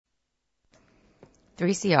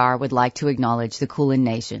3CR would like to acknowledge the Coonan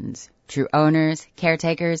Nations, true owners,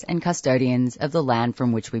 caretakers, and custodians of the land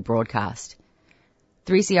from which we broadcast.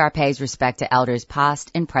 3CR pays respect to elders past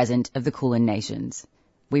and present of the Coonan Nations.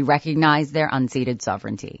 We recognize their unceded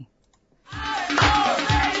sovereignty.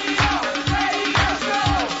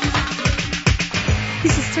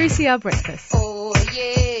 This is 3CR Breakfast. Oh,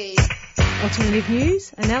 yeah. Alternative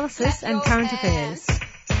news, analysis and current affairs.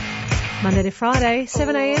 Monday to Friday,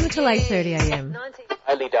 7am till 8:30am.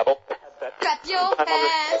 Only double. Clap your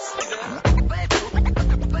hands.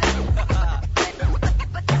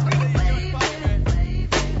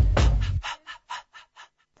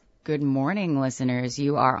 Good morning, listeners.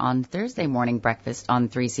 You are on Thursday morning breakfast on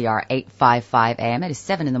 3CR 855 AM. It is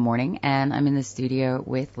 7 in the morning, and I'm in the studio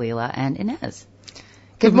with Leila and Inez.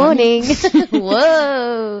 Good morning.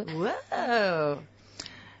 Whoa. Whoa.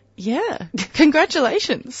 Yeah.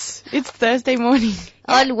 Congratulations. It's Thursday morning.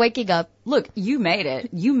 On waking up. Look, you made it.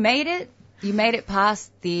 You made it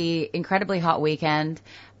past the incredibly hot weekend.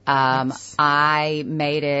 Yes. I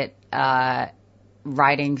made it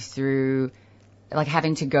riding through, like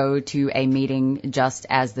having to go to a meeting just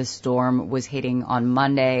as the storm was hitting on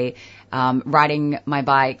Monday, riding my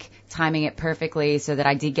bike, timing it perfectly so that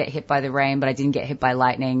I did get hit by the rain, but I didn't get hit by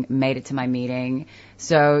lightning, made it to my meeting.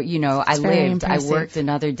 So, you know, I lived, I worked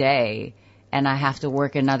another day, and I have to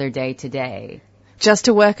work another day today. Just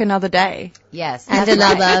to work another day. Yes. And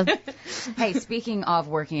another. Right. Hey, speaking of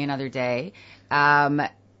working another day,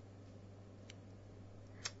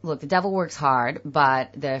 look, the devil works hard,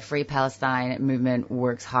 but the Free Palestine movement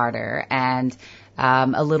works harder. And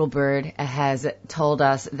a little bird has told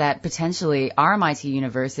us that potentially RMIT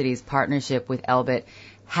University's partnership with Elbit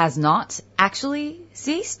has not actually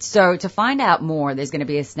ceased. So to find out more, there's going to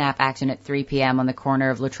be a snap action at 3 p.m. on the corner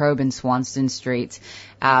of Latrobe and Swanston Streets.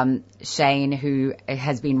 Shane, who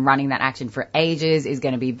has been running that action for ages, is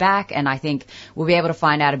going to be back, and I think we'll be able to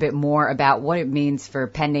find out a bit more about what it means for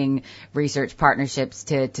pending research partnerships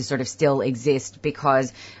to sort of still exist,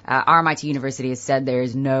 because RMIT University has said there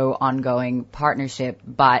is no ongoing partnership,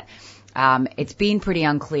 but it's been pretty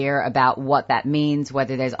unclear about what that means,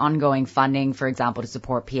 whether there's ongoing funding, for example, to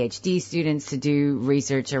support PhD students to do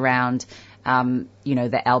research around, the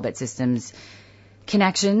Elbit systems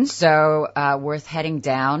connections. So, worth heading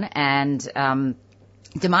down and,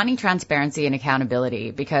 demanding transparency and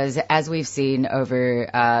accountability, because as we've seen over,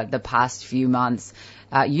 the past few months,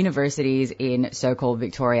 universities in so-called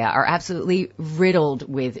Victoria are absolutely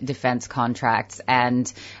riddled with defense contracts,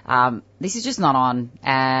 and this is just not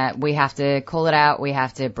on. We have to call it out. We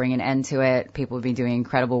have to bring an end to it. People have been doing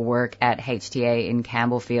incredible work at HTA in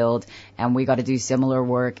Campbellfield, and we got to do similar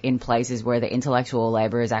work in places where the intellectual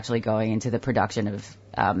labor is actually going into the production of,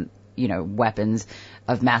 weapons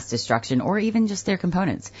of mass destruction, or even just their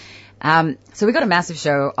components. So we got a massive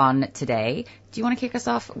show on today. Do you want to kick us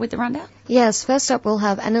off with the rundown? Yes, first up we'll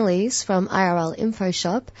have Annelise from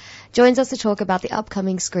Irlinfoshop joins us to talk about the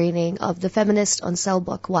upcoming screening of The Feminist on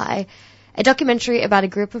Cellblock Y, a documentary about a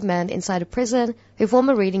group of men inside a prison who form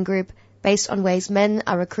a reading group based on ways men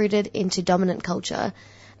are recruited into dominant culture.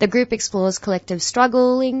 The group explores collective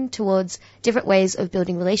struggling towards different ways of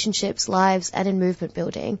building relationships, lives, and in movement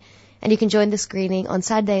building. And you can join the screening on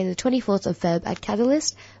Saturday, the 24th of Feb at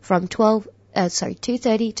Catalyst from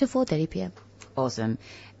 2:30 to 4:30 p.m. Awesome.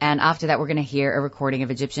 And after that, we're going to hear a recording of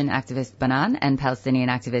Egyptian activist Banan and Palestinian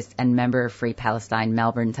activist and member of Free Palestine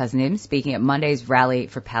Melbourne Tasnim speaking at Monday's rally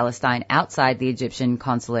for Palestine outside the Egyptian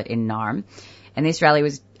Consulate in Naarm. And this rally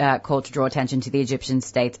was called to draw attention to the Egyptian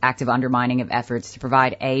state's active undermining of efforts to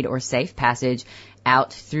provide aid or safe passage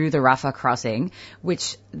out through the Rafah Crossing,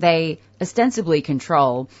 which they ostensibly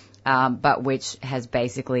control, but which has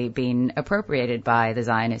basically been appropriated by the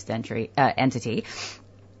Zionist entity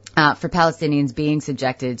for Palestinians being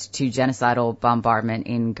subjected to genocidal bombardment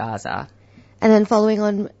in Gaza. And then following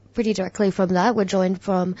on pretty directly from that, we're joined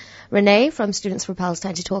from Renee from Students for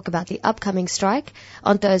Palestine to talk about the upcoming strike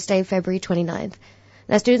on Thursday, February 29th.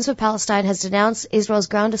 Now, Students for Palestine has denounced Israel's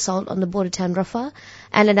ground assault on the border town Rafah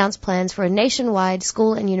and announced plans for a nationwide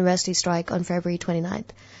school and university strike on February 29th.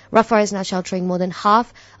 Rafah is now sheltering more than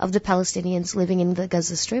half of the Palestinians living in the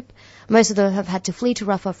Gaza Strip. Most of them have had to flee to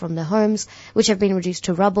Rafah from their homes, which have been reduced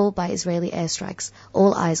to rubble by Israeli airstrikes.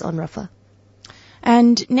 All eyes on Rafah.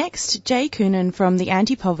 And next, Jay Coonan from the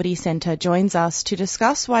Antipoverty Centre joins us to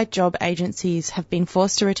discuss why job agencies have been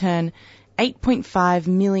forced to return $8.5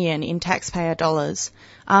 million in taxpayer dollars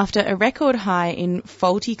after a record high in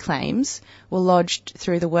faulty claims were lodged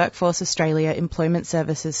through the Workforce Australia Employment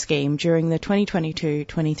Services Scheme during the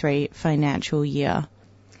 2022-23 financial year.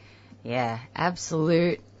 Yeah,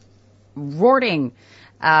 absolute rorting.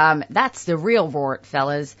 That's the real rort,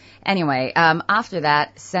 fellas. Anyway, after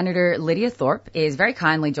that, Senator Lidia Thorpe is very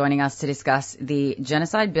kindly joining us to discuss the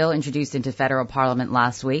genocide bill introduced into federal parliament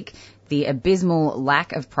last week, the abysmal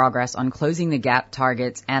lack of progress on closing the gap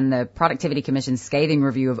targets, and the Productivity Commission's scathing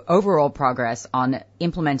review of overall progress on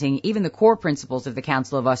implementing even the core principles of the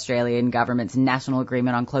Council of Australian Government's National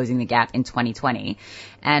Agreement on Closing the Gap in 2020.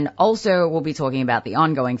 And also we'll be talking about the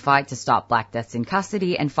ongoing fight to stop black deaths in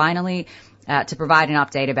custody, and finally, to provide an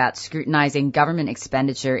update about scrutinizing government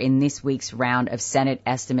expenditure in this week's round of Senate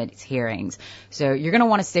estimates hearings. So you're going to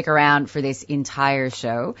want to stick around for this entire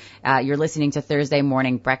show. You're listening to Thursday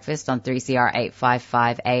Morning Breakfast on 3CR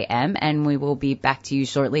 855 AM, and we will be back to you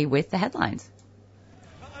shortly with the headlines.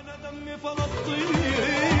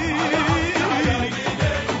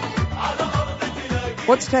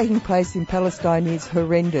 What's taking place in Palestine is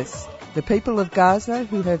horrendous. The people of Gaza,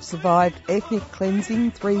 who have survived ethnic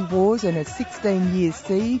cleansing, 3 wars and a 16-year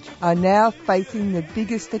siege, are now facing the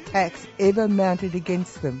biggest attacks ever mounted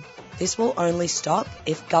against them. This will only stop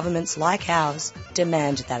if governments like ours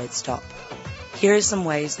demand that it stop. Here are some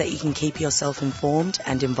ways that you can keep yourself informed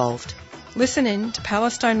and involved. Listen in to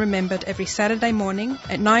Palestine Remembered every Saturday morning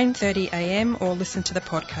at 9:30 a.m. or listen to the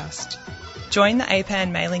podcast. Join the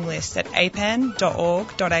APAN mailing list at apan.org.au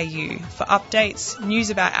for updates, news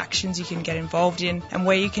about actions you can get involved in, and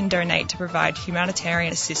where you can donate to provide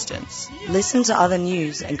humanitarian assistance. Listen to other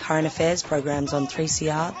news and current affairs programs on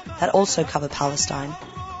 3CR that also cover Palestine.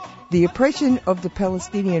 The oppression of the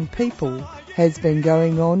Palestinian people has been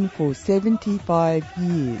going on for 75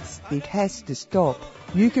 years. It has to stop.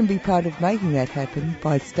 You can be part of making that happen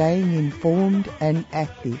by staying informed and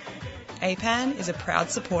active. APAN is a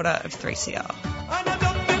proud supporter of 3CR.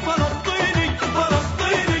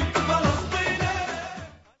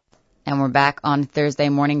 And we're back on Thursday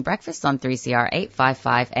Morning Breakfast on 3CR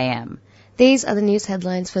 855 AM. These are the news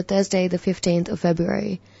headlines for Thursday, the 15th of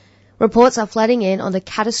February. Reports are flooding in on the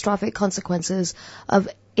catastrophic consequences of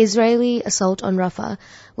Israeli assault on Rafah,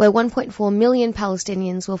 where 1.4 million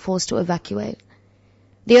Palestinians were forced to evacuate.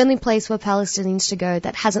 The only place for Palestinians to go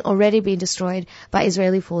that hasn't already been destroyed by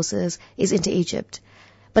Israeli forces is into Egypt,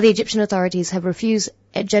 but the Egyptian authorities have refused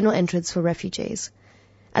a general entrance for refugees.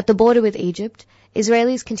 At the border with Egypt,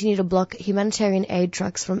 Israelis continue to block humanitarian aid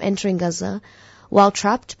trucks from entering Gaza. While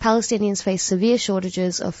trapped, Palestinians face severe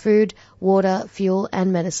shortages of food, water, fuel,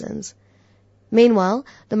 and medicines. Meanwhile,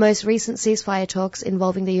 the most recent ceasefire talks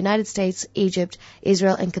involving the United States, Egypt,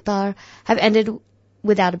 Israel, and Qatar have ended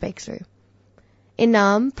without a breakthrough. In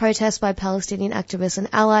Naarm, protests by Palestinian activists and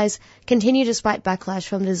allies continue despite backlash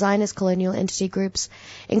from the Zionist colonial entity groups,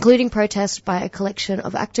 including protests by a collection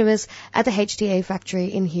of activists at the HTA factory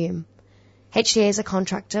in Hume. HTA is a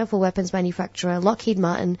contractor for weapons manufacturer Lockheed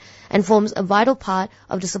Martin and forms a vital part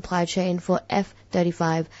of the supply chain for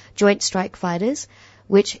F-35 Joint Strike Fighters,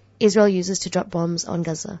 which Israel uses to drop bombs on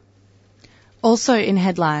Gaza. Also in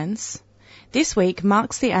headlines, this week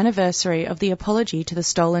marks the anniversary of the apology to the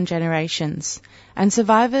stolen generations, and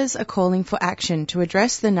survivors are calling for action to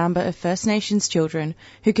address the number of First Nations children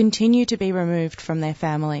who continue to be removed from their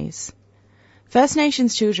families. First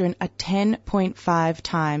Nations children are 10.5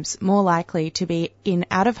 times more likely to be in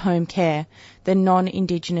out-of-home care than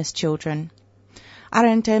non-Indigenous children.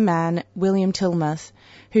 Arrente man William Tilmuth,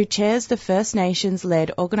 who chairs the First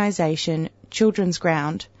Nations-led organisation Children's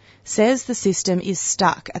Ground, says the system is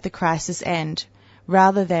stuck at the crisis end,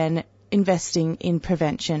 rather than investing in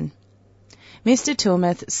prevention. Mr.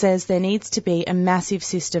 Tilmuth says there needs to be a massive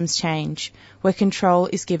systems change, where control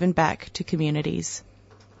is given back to communities.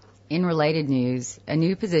 In related news, a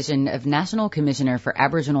new position of National Commissioner for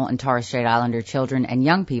Aboriginal and Torres Strait Islander children and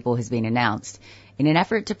young people has been announced in an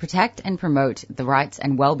effort to protect and promote the rights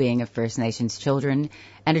and well-being of First Nations children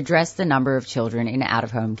and address the number of children in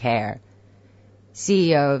out-of-home care.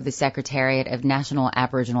 CEO of the Secretariat of National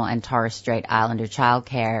Aboriginal and Torres Strait Islander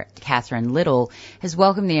Childcare, Catherine Little, has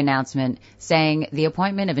welcomed the announcement, saying the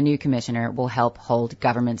appointment of a new commissioner will help hold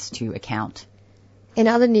governments to account. In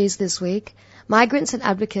other news this week, migrants and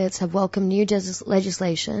advocates have welcomed new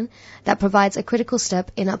legislation that provides a critical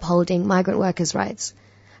step in upholding migrant workers' rights.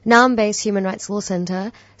 Naarm-based Human Rights Law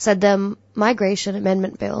Centre said the Migration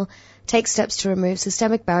Amendment Bill takes steps to remove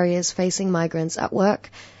systemic barriers facing migrants at work,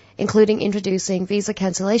 including introducing visa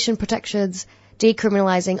cancellation protections,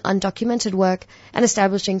 decriminalising undocumented work, and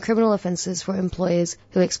establishing criminal offences for employers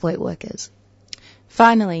who exploit workers.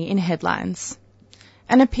 Finally, in headlines,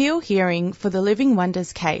 an appeal hearing for the Living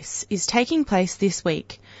Wonders case is taking place this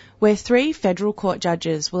week, where 3 federal court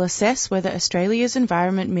judges will assess whether Australia's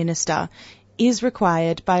Environment Minister is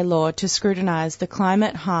required by law to scrutinise the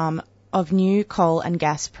climate harm of new coal and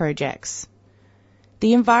gas projects.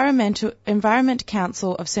 The Environment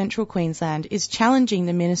Council of Central Queensland is challenging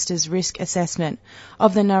the Minister's risk assessment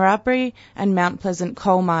of the Narrabri and Mount Pleasant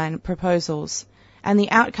coal mine proposals, and the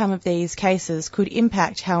outcome of these cases could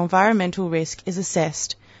impact how environmental risk is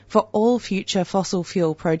assessed for all future fossil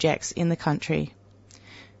fuel projects in the country.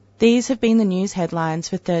 These have been the news headlines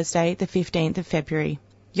for Thursday, the 15th of February.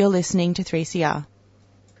 You're listening to 3CR.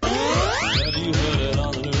 Have you heard it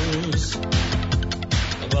on the news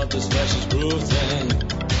about this fascist growth thing?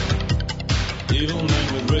 Evil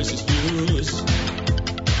men with racist views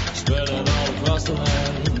spreading all across the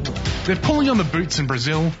land. They're pulling on the boots in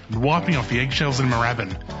Brazil and wiping off the eggshells in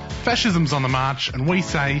Moorabbin. Fascism's on the march and we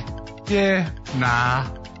say, yeah, nah.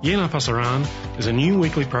 Yena Pasaran is a new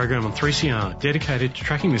weekly program on 3CR dedicated to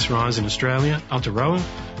tracking this rise in Australia, Aotearoa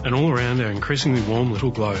and all around our increasingly warm little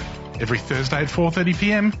globe. Every Thursday at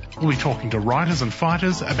 4:30pm, we'll be talking to writers and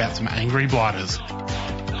fighters about some angry blighters.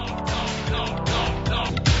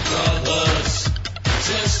 Brothers,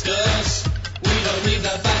 sisters, we don't need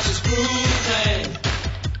that fascist groove thing.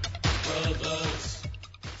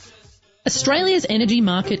 Australia's energy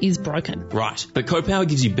market is broken. Right, but CoPower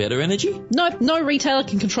gives you better energy? Nope, no retailer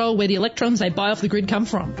can control where the electrons they buy off the grid come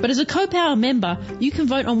from. But as a CoPower member, you can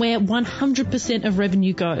vote on where 100% of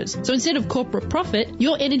revenue goes. So instead of corporate profit,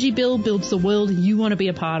 your energy bill builds the world you want to be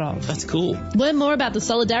a part of. That's cool. Learn more about the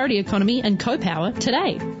solidarity economy and CoPower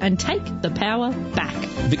today and take the power back.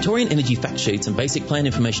 Victorian energy fact sheets and basic plan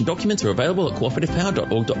information documents are available at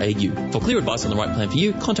cooperativepower.org.au. For clear advice on the right plan for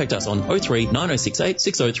you, contact us on 03 9068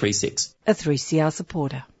 6036. A 3CR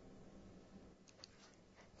supporter.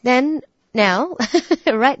 Then, now,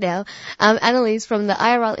 right now, Annelise from the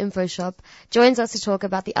Irlinfoshop joins us to talk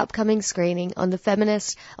about the upcoming screening on the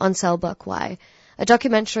Feminist on Cellblock Y, a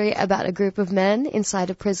documentary about a group of men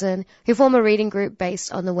inside a prison who form a reading group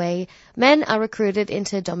based on the way men are recruited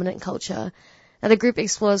into dominant culture. Now, the group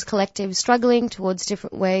explores collectives struggling towards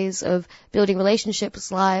different ways of building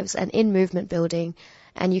relationships, lives, and in movement building.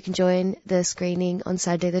 And you can join the screening on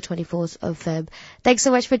Saturday the 24th of Feb. Thanks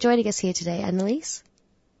so much for joining us here today, Annelise.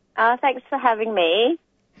 Thanks for having me.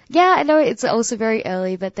 Yeah, I know it's also very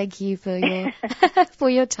early, but thank you for your for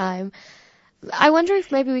your time. I wonder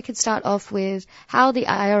if maybe we could start off with how the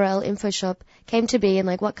Irlinfoshop came to be and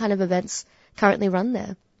like what kind of events currently run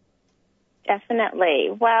there. Definitely.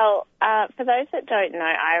 Well, for those that don't know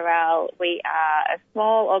IRL, we are a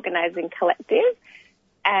small organising collective.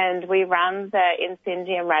 And we run the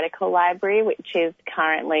Incendium Radical Library, which is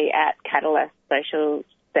currently at Catalyst Social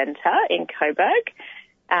Centre in Coburg.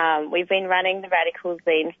 We've been running the Radical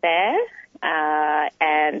Zine Fair,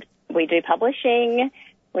 and we do publishing.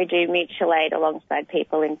 We do mutual aid alongside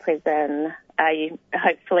people in prison.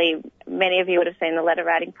 Hopefully, many of you would have seen the letter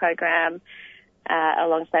writing program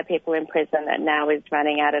alongside people in prison that now is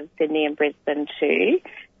running out of Sydney and Brisbane too.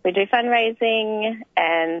 We do fundraising,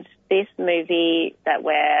 and this movie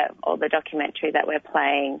or the documentary that we're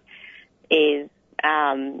playing is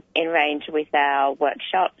in range with our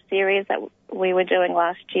workshop series that we were doing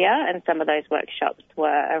last year, and some of those workshops were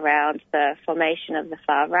around the formation of the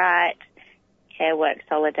far right, care work,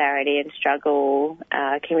 solidarity and struggle,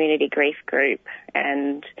 community grief group,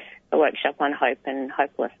 and a workshop on hope and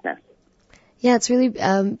hopelessness. Yeah, it's really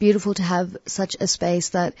beautiful to have such a space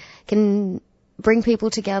that can bring people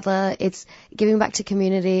together. It's giving back to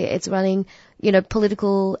community. It's running,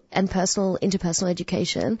 political and interpersonal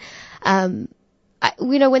education.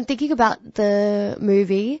 When thinking about the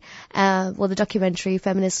movie, the documentary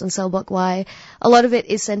Feminist on Cellblock Y, a lot of it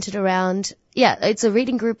is centered around, it's a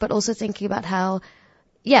reading group, but also thinking about how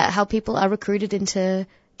people are recruited into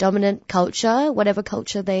dominant culture, whatever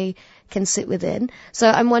culture they can sit within. So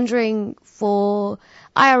I'm wondering for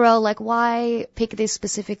IRL, why pick this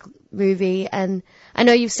specific movie? And I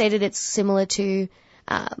know you've stated it's similar to,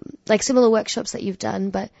 similar workshops that you've done,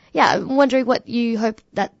 but I'm wondering what you hope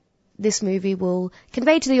that this movie will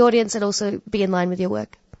convey to the audience and also be in line with your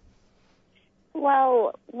work.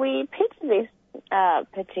 Well, we picked this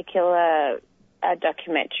particular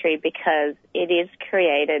documentary because it is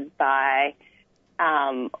created by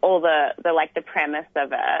all the premise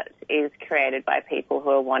of it is created by people who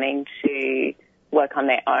are wanting to work on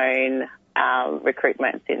their own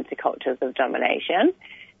recruitments into cultures of domination.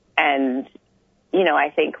 And, I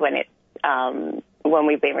think when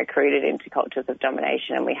we've been recruited into cultures of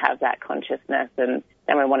domination and we have that consciousness and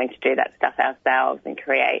then we're wanting to do that stuff ourselves and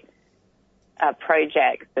create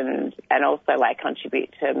projects and also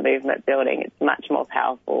contribute to movement building, it's much more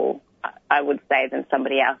powerful, I would say, than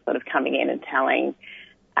somebody else sort of coming in and telling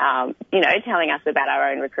us about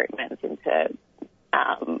our own recruitments into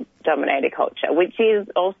dominated culture, which is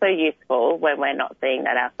also useful when we're not seeing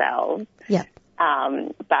that ourselves. Yeah.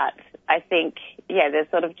 But I think, there's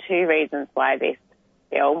sort of two reasons why this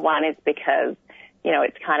film. One is because,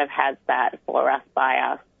 it kind of has that for us, by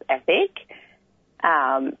us ethic.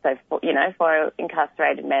 For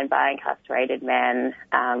incarcerated men, by incarcerated men,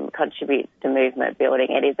 contributes to movement building.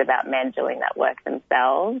 It is about men doing that work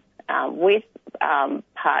themselves with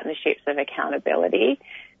partnerships of accountability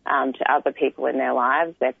to other people in their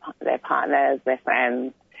lives, their partners, their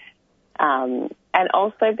friends. And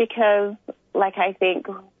also because, I think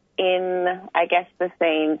in, the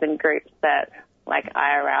scenes and groups that,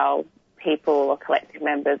 IRL people or collective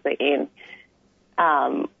members are in,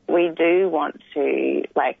 we do want to,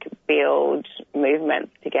 build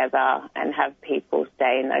movements together and have people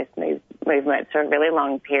stay in those movements for a really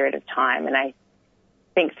long period of time. And I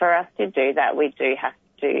think for us to do that, we do have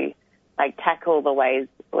to, tackle the ways,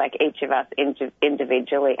 each of us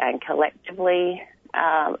individually and collectively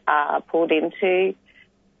are pulled into,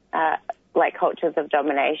 cultures of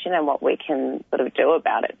domination and what we can sort of do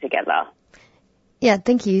about it together. Yeah,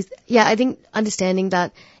 thank you. Yeah, I think understanding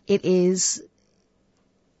that it is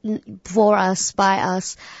for us, by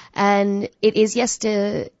us, and it is, yes,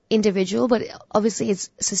 the individual, but obviously it's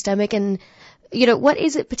systemic. And, what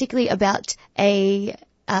is it particularly about I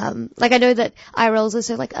know that IRL is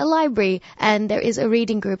also a library and there is a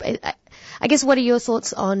reading group. I guess what are your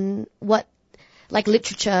thoughts on what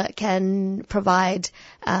literature can provide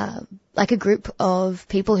a group of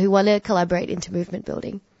people who want to collaborate into movement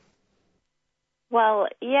building? Well,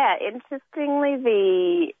 yeah,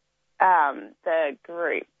 interestingly, the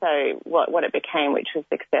group, so what it became, which was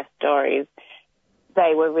Success Stories,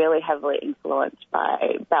 they were really heavily influenced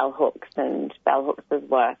by Bell Hooks and Bell Hooks'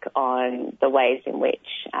 work on the ways in which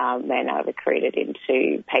men are recruited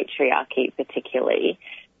into patriarchy particularly.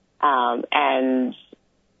 And,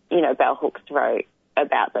 Bell Hooks wrote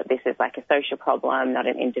about that this is a social problem, not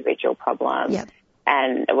an individual problem. Yep.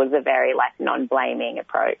 And it was a very non-blaming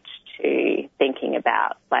approach to thinking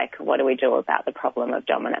about what do we do about the problem of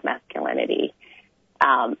dominant masculinity,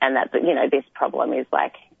 and that this problem is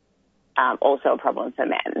also a problem for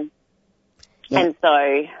men. Yeah. And so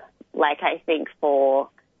I think for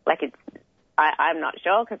I'm not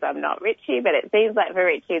sure because I'm not Richie, but it seems like for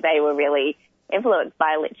Richie they were really influenced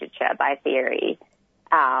by literature, by theory,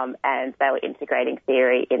 and they were integrating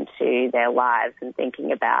theory into their lives and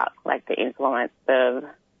thinking about the influence of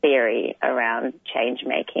theory around change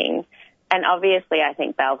making. And obviously I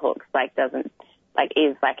think Bell Hooks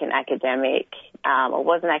is an academic, or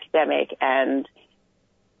was an academic, and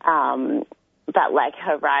but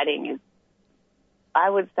her writing is, I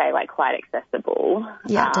would say, quite accessible.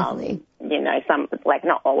 Yeah, definitely. Some,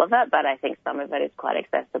 not all of it, but I think some of it is quite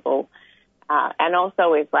accessible. And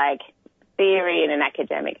also with theory in an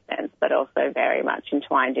academic sense, but also very much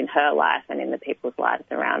entwined in her life and in the people's lives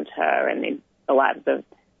around her and in the lives of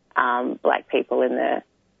black people in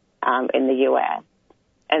the US.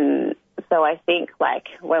 And so I think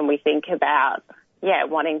when we think about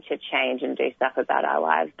wanting to change and do stuff about our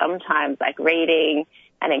lives, sometimes reading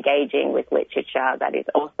and engaging with literature that is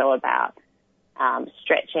also about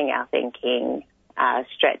stretching our thinking,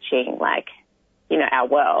 stretching our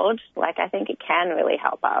world. I think it can really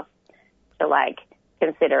help us to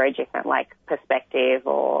consider a different perspective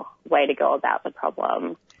or way to go about the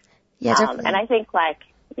problem. Yeah, definitely. And I think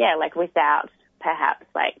without perhaps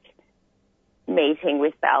meeting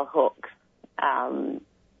with Bell Hooks,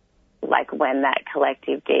 when that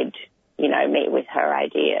collective did, meet with her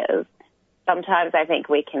ideas, sometimes I think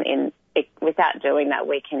we can, without doing that,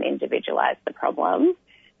 we can individualize the problem,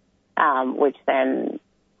 which then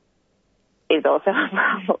is also a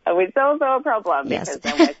problem. It's also a problem because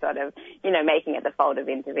then we're sort of, making it the fault of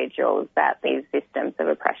individuals that these systems of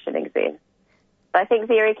oppression exist. So I think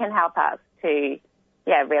theory can help us to,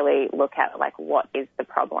 really look at what is the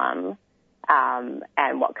problem,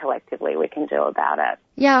 and what collectively we can do about it.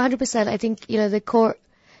 Yeah, 100%. I think, the core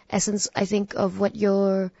essence, I think, of what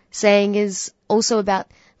you're saying is also about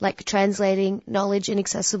translating knowledge in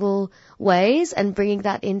accessible ways and bringing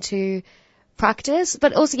that into practice,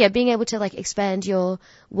 but also, being able to expand your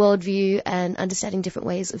worldview and understanding different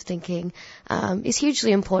ways of thinking is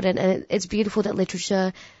hugely important. And it's beautiful that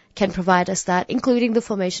literature can provide us that, including the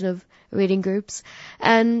formation of reading groups.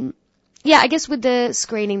 And I guess with the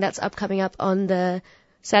screening that's coming up on the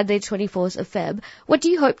Saturday 24th of Feb, what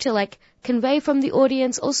do you hope to convey from the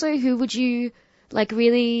audience? Also, who would you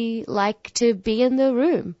really like to be in the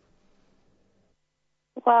room?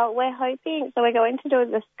 Well, we're hoping, so we're going to do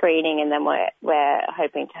the screening and then we're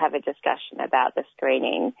hoping to have a discussion about the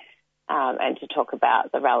screening and to talk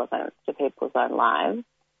about the relevance to people's own lives.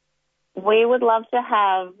 We would love to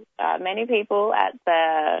have many people at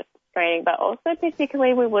the screening, but also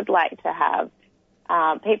particularly we would like to have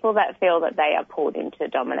people that feel that they are pulled into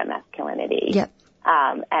dominant masculinity,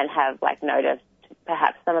 and have like noticed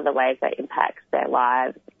perhaps some of the ways that impacts their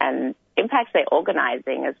lives and impacts their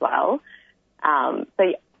organising as well.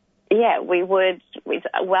 We'd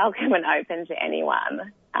welcome and open to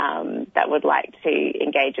anyone that would like to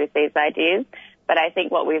engage with these ideas. But I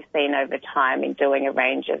think what we've seen over time in doing a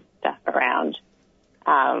range of stuff around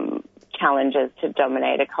challenges to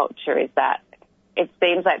dominator culture is that it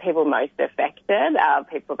seems like people most affected are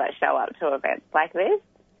people that show up to events like this.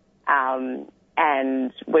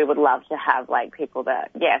 And we would love to have like people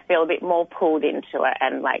that, feel a bit more pulled into it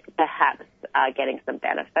and like perhaps are getting some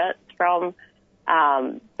benefits from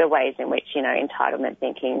the ways in which, entitlement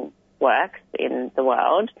thinking works in the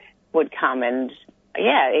world would come and,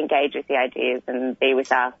 engage with the ideas and be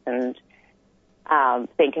with us and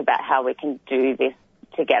think about how we can do this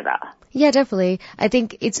together. Yeah, definitely. I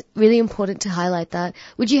think it's really important to highlight that.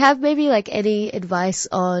 Would you have maybe like any advice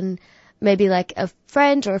on maybe like a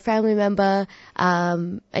friend or a family member,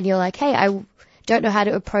 and you're like, hey, I don't know how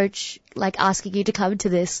to approach like asking you to come to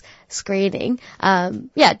this screening. Do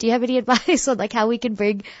you have any advice on like how we can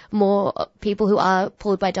bring more people who are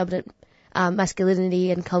pulled by dominant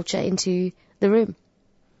masculinity and culture into the room?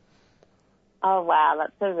 Oh, wow,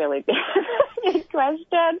 that's a really big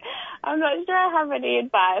question. I'm not sure I have any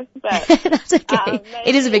advice, but that's okay.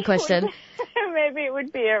 It is a big question. Maybe it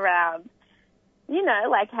would be around,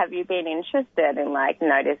 like, have you been interested in, like,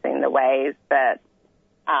 noticing the ways that,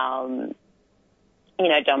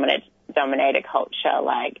 dominator culture,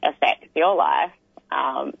 like, affects your life,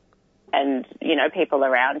 and, people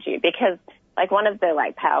around you? Because, like, one of the,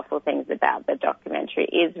 like, powerful things about the documentary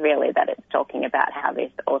is really that it's talking about how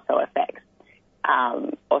this also affects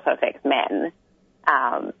men,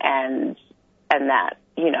 and that,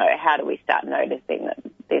 how do we start noticing that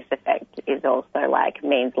this effect is also like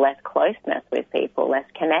means less closeness with people, less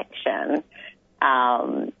connection,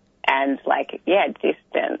 and like,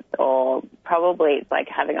 distance, or probably it's like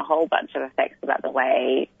having a whole bunch of effects about the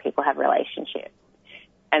way people have relationships.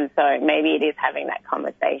 And so maybe it is having that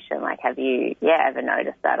conversation, like, have you, ever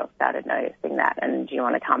noticed that or started noticing that, and do you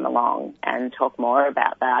want to come along and talk more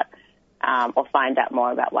about that, or find out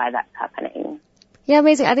more about why that's happening? Yeah,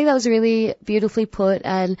 amazing. I think that was really beautifully put,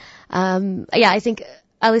 and I think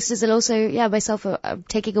our listeners and also myself are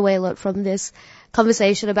taking away a lot from this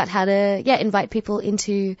conversation about how to invite people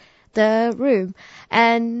into the room.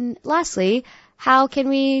 And lastly, how can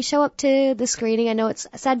we show up to the screening? I know it's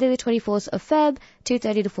Saturday the 24th of Feb,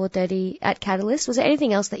 2:30 to 4:30 at Catalyst. Was there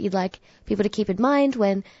anything else that you'd like people to keep in mind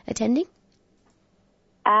when attending?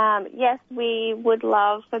 Yes, we would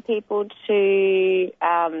love for people to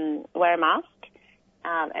wear a mask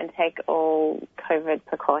and take all COVID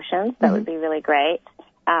precautions. That would be really great.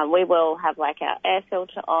 We will have like our air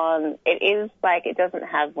filter on. It is like, it doesn't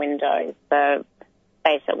have windows, the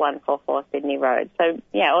base at 144 Sydney Road. So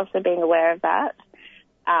also being aware of that.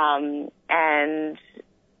 And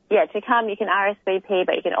to come, you can RSVP,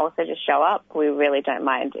 but you can also just show up. We really don't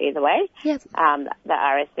mind either way. Yep. The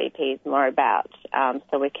RSVP is more about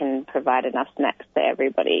so we can provide enough snacks to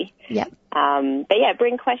everybody. Yep. But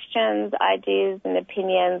bring questions, ideas, and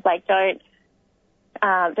opinions. Like, don't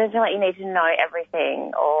feel like you need to know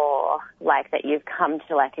everything, or like that you've come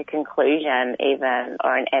to like a conclusion even,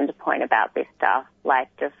 or an end point about this stuff. Like,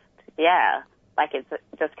 just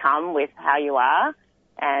come with how you are.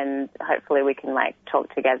 And hopefully we can like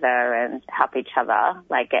talk together and help each other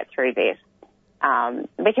like get through this.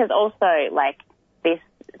 Because also like this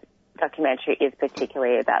documentary is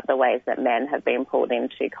particularly about the ways that men have been pulled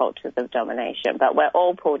into cultures of domination, but we're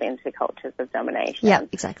all pulled into cultures of domination. Yeah,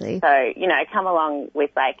 exactly. So, come along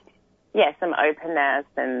with like, some openness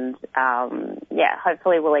and,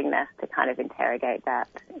 hopefully willingness to kind of interrogate that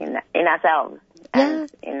in ourselves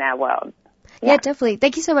and in our world. Yeah, definitely.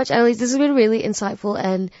 Thank you so much, Annelise. This has been a really insightful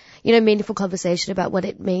and, meaningful conversation about what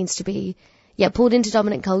it means to be, pulled into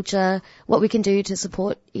dominant culture, what we can do to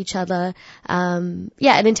support each other, and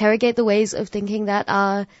interrogate the ways of thinking that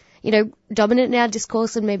are, dominant in our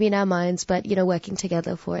discourse and maybe in our minds, but, working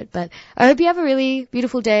together for it. But I hope you have a really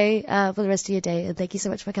beautiful day for the rest of your day, and thank you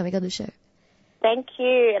so much for coming on the show. Thank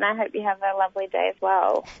you, and I hope you have a lovely day as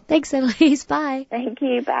well. Thanks, Annelise. Bye. Thank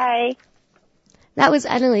you. Bye. That was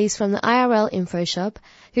Annelise from the Irlinfoshop,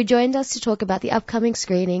 who joined us to talk about the upcoming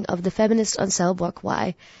screening of The Feminist on Cellblock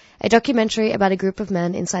Why, a documentary about a group of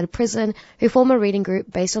men inside a prison who form a reading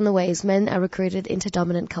group based on the ways men are recruited into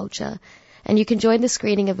dominant culture. And you can join the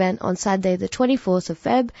screening event on Saturday the 24th of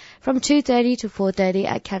Feb from 2:30 to 4:30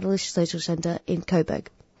 at Catalyst Social Centre in Coburg.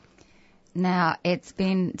 Now, it's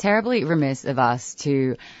been terribly remiss of us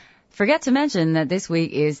to Forget to mention that this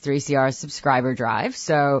week is 3CR's subscriber drive,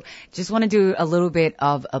 so just want to do a little bit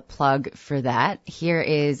of a plug for that. Here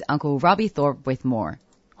is Uncle Robbie Thorpe with more.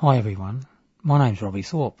 Hi everyone, my name's Robbie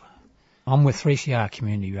Thorpe. I'm with 3CR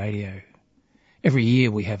Community Radio. Every year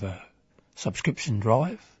we have a subscription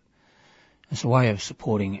drive. It's a way of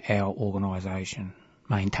supporting our organisation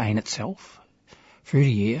maintain itself through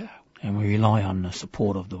the year, and we rely on the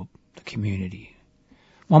support of the community.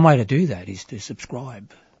 One way to do that is to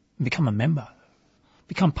subscribe and become a member,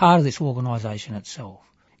 become part of this organisation itself.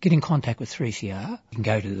 Get in contact with 3CR. You can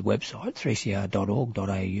go to the website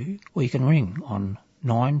 3cr.org.au, or you can ring on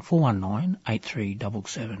 9419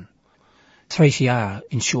 8377. 3CR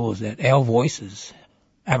ensures that our voices,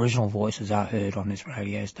 Aboriginal voices, are heard on this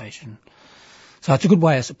radio station. So it's a good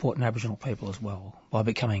way of supporting Aboriginal people as well by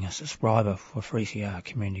becoming a subscriber for 3CR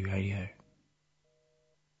Community Radio.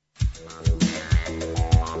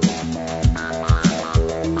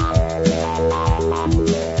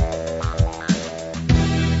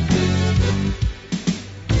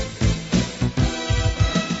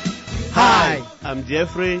 Hi, I'm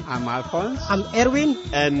Jeffrey. I'm Alphonse. I'm Erwin.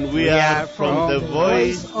 And we are from the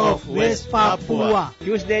Voice of West Papua.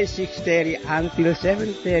 Tuesday 6:30 until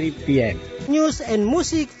 7:30 p.m. News and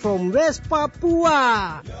music from West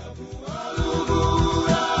Papua.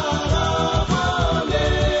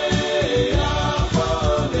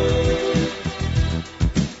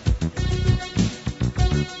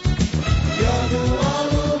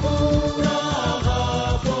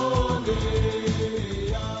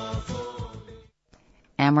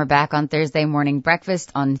 And we're back on Thursday morning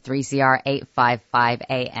breakfast on 3CR 855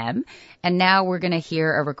 AM. And now we're going to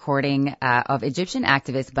hear a recording of Egyptian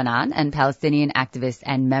activist Banan and Palestinian activist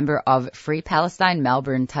and member of Free Palestine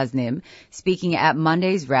Melbourne Tasnim speaking at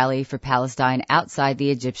Monday's rally for Palestine outside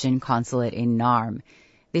the Egyptian Consulate in Naarm.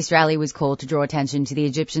 This rally was called to draw attention to the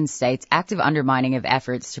Egyptian state's active undermining of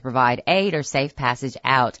efforts to provide aid or safe passage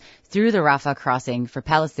out through the Rafah Crossing for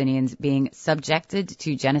Palestinians being subjected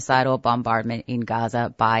to genocidal bombardment in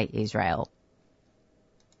Gaza by Israel.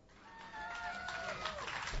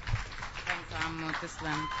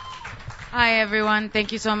 Hi everyone,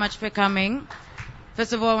 thank you so much for coming.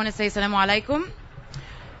 First of all, I want to say Assalamu alaikum.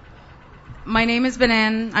 My name is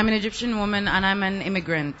Banan, I'm an Egyptian woman and I'm an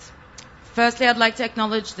immigrant. Firstly, I'd like to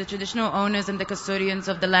acknowledge the traditional owners and the custodians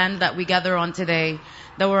of the land that we gather on today,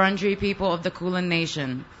 the Wurundjeri people of the Coonan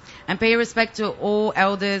Nation, and pay respect to all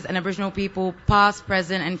elders and Aboriginal people, past,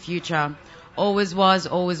 present, and future. Always was,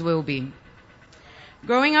 always will be.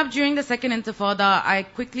 Growing up during the Second Intifada, I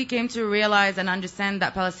quickly came to realize and understand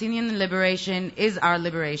that Palestinian liberation is our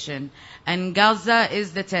liberation, and Gaza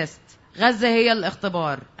is the test. Gaza hiya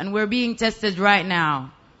al-ikhtibar, and we're being tested right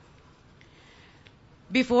now.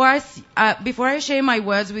 Before I share my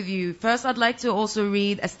words with you, first I'd like to also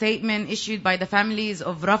read a statement issued by the families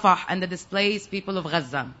of Rafah and the displaced people of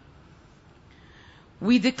Gaza.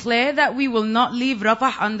 We declare that we will not leave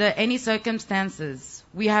Rafah under any circumstances.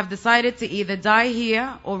 We have decided to either die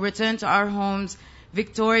here or return to our homes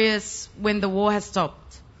victorious when the war has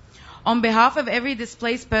stopped. On behalf of every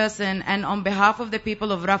displaced person and on behalf of the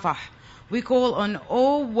people of Rafah, we call on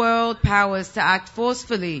all world powers to act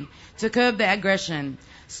forcefully to curb the aggression,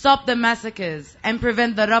 stop the massacres, and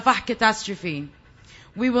prevent the Rafah catastrophe.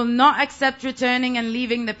 We will not accept returning and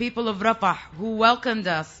leaving the people of Rafah who welcomed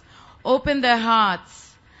us, opened their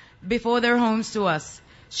hearts before their homes to us,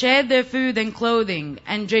 shared their food and clothing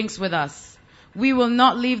and drinks with us. We will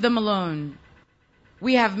not leave them alone.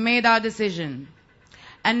 We have made our decision.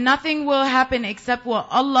 And nothing will happen except what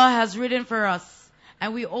Allah has written for us.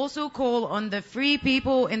 And we also call on the free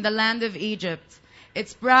people in the land of Egypt,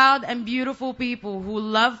 its proud and beautiful people who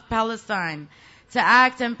love Palestine, to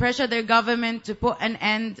act and pressure their government to put an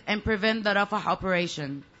end and prevent the Rafah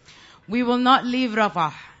operation. We will not leave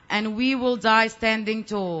Rafah, and we will die standing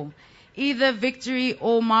tall, either victory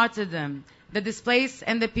or martyrdom, the displaced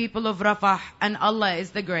and the people of Rafah, and Allah is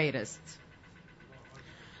the greatest.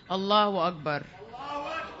 Allahu Akbar.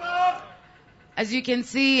 As you can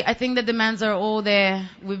see, I think the demands are all there.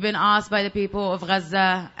 We've been asked by the people of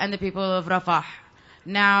Gaza and the people of Rafah.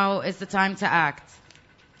 Now is the time to act.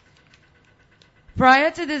 Prior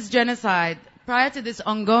to this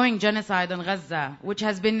ongoing genocide on Gaza,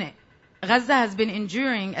 Gaza has been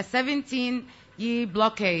enduring a 17-year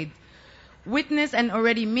blockade, witnessed an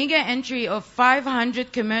already meager entry of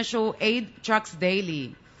 500 commercial aid trucks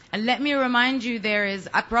daily. And let me remind you, there is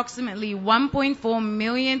approximately 1.4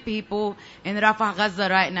 million people in Rafah, Gaza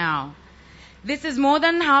right now. This is more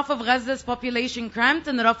than half of Gaza's population cramped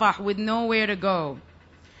in Rafah with nowhere to go.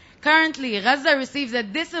 Currently, Gaza receives a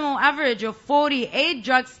dismal average of 48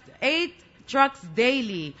 trucks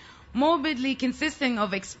daily, morbidly consisting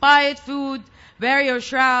of expired food, burial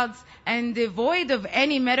shrouds, and devoid of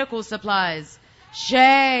any medical supplies.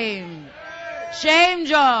 Shame. Shame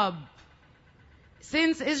job.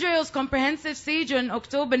 Since Israel's comprehensive siege on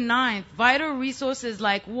October 9th, vital resources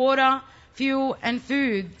like water, fuel, and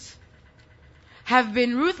food have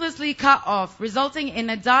been ruthlessly cut off, resulting in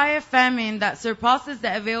a dire famine that surpasses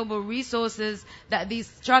the available resources that these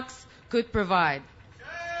trucks could provide.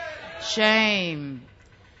 Shame.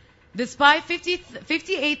 Despite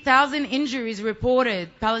 58,000 injuries reported,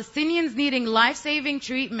 Palestinians needing life-saving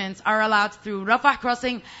treatments are allowed through Rafah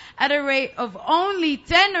Crossing at a rate of only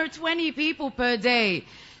 10 or 20 people per day.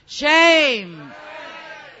 Shame.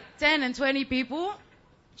 10 and 20 people?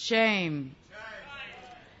 Shame.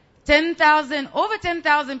 Over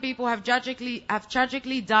 10,000 people have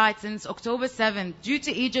tragically died since October 7th due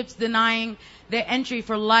to Egypt's denying their entry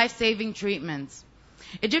for life-saving treatments.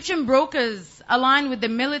 Egyptian brokers aligned with the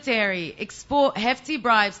military export hefty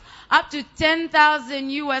bribes up to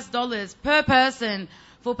 $10,000 per person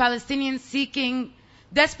for Palestinians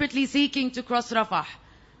desperately seeking to cross Rafah.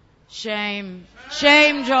 Shame.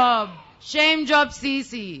 Shame job. Shame job,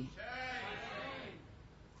 Sisi.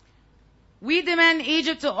 We demand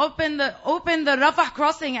Egypt to open the Rafah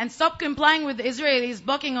crossing and stop complying with the Israelis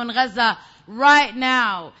blocking on Gaza right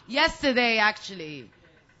now. Yesterday, actually.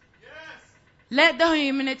 Let the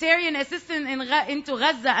humanitarian assistance into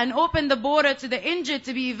Gaza and open the border to the injured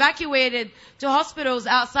to be evacuated to hospitals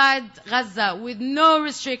outside Gaza with no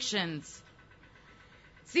restrictions.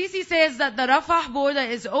 Sisi says that the Rafah border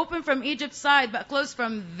is open from Egypt's side but closed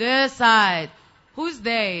from their side. Who's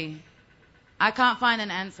they? I can't find an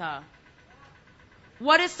answer.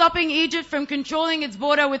 What is stopping Egypt from controlling its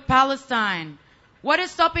border with Palestine? What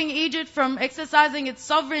is stopping Egypt from exercising its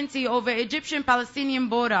sovereignty over Egyptian-Palestinian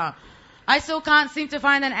border? I still can't seem to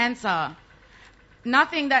find an answer.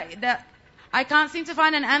 I can't seem to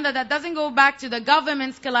find an answer that doesn't go back to the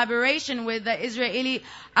government's collaboration with the Israeli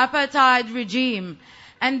apartheid regime.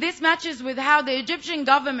 And this matches with how the Egyptian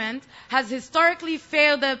government has historically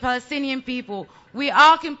failed the Palestinian people. We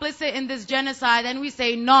are complicit in this genocide and we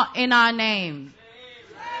say not in our name.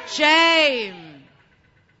 Shame.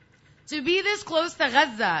 To be this close to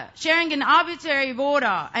Gaza, sharing an arbitrary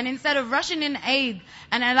border, and instead of rushing in aid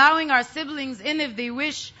and allowing our siblings in if they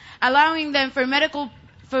wish, allowing them for medical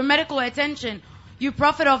attention, you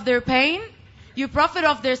profit off their pain? You profit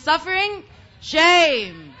off their suffering?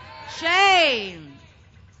 Shame. Shame.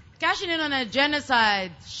 Cashing in on a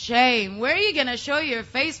genocide. Shame. Where are you going to show your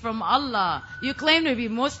face from Allah? You claim to be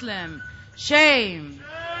Muslim. Shame.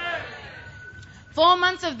 4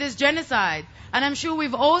 months of this genocide. And I'm sure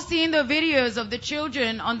we've all seen the videos of the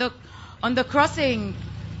children on the crossing,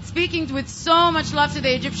 speaking with so much love to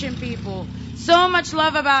the Egyptian people, so much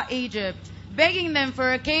love about Egypt, begging them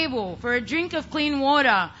for a cable, for a drink of clean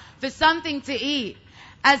water, for something to eat,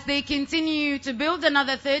 as they continue to build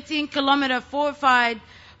another 13-kilometer fortified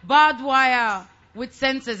barbed wire with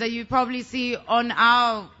sensors that you probably see on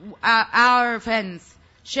our fence.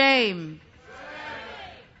 Shame.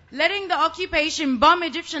 Letting the occupation bomb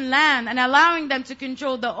Egyptian land and allowing them to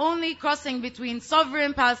control the only crossing between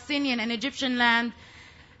sovereign Palestinian and Egyptian land,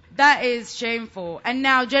 that is shameful. And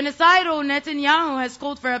now genocidal Netanyahu has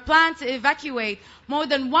called for a plan to evacuate more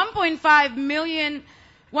than 1.5 million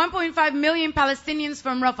Palestinians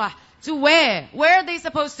from Rafah. To where? Where are they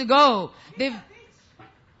supposed to go?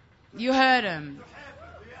 You heard him.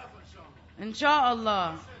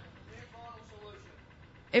 Inshallah.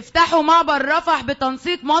 افتحوا معبر رفح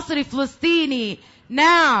بتنسيق مصري فلسطيني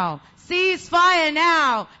now. Ceasefire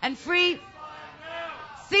now and free.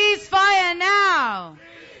 Ceasefire now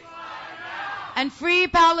and free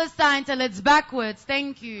Palestine till it's backwards.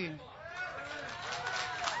 Thank you.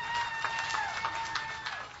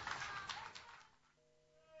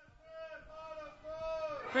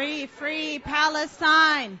 Free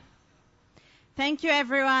Palestine. Thank you,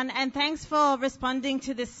 everyone, and thanks for responding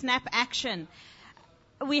to this snap action.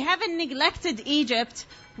 We haven't neglected Egypt.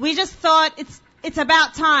 We just thought it's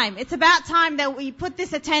about time. It's about time that we put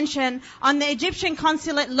this attention on the Egyptian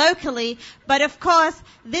Consulate locally. But of course,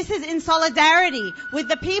 this is in solidarity with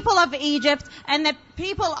the people of Egypt and the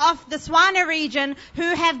people of the Swana region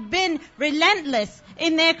who have been relentless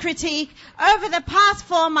in their critique over the past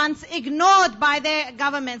 4 months, ignored by their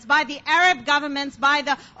governments, by the Arab governments, by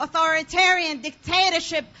the authoritarian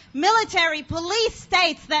dictatorship, military, police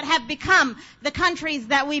states that have become the countries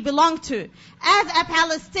that we belong to. As a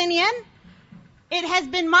Palestinian, it has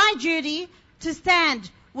been my duty to stand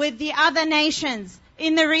with the other nations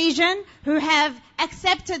in the region who have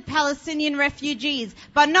accepted Palestinian refugees,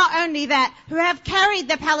 but not only that, who have carried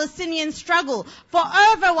the Palestinian struggle for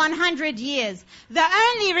over 100 years. The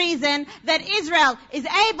only reason that Israel is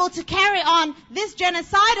able to carry on this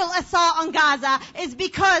genocidal assault on Gaza is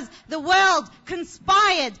because the world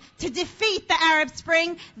conspired to defeat the Arab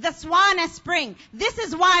Spring, the Swana Spring. This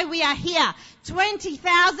is why we are here.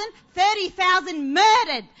 20,000, 30,000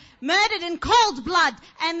 murdered in cold blood,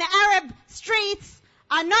 and the Arab streets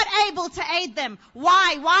are not able to aid them.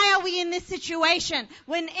 Why? Why are we in this situation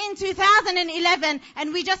when in 2011,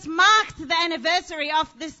 and we just marked the anniversary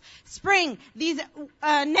of this spring, these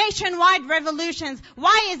nationwide revolutions,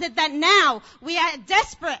 why is it that now we are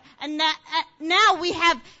desperate and now we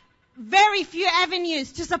have very few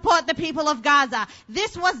avenues to support the people of Gaza?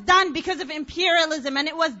 This was done because of imperialism, and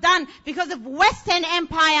it was done because of Western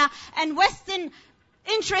empire and Western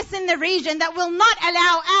interests in the region that will not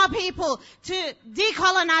allow our people to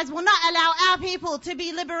decolonize, will not allow our people to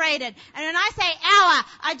be liberated. And when I say our,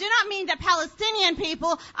 I do not mean the Palestinian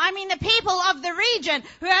people, I mean the people of the region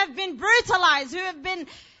who have been brutalized, who have been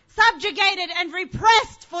subjugated and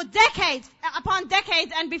repressed for decades upon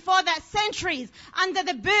decades, and before that centuries, under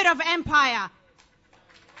the boot of empire.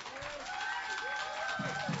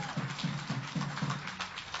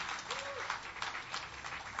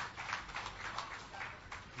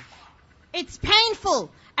 It's painful.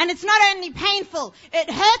 And it's not only painful, it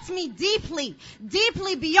hurts me deeply,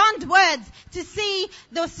 deeply beyond words to see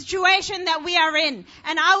the situation that we are in.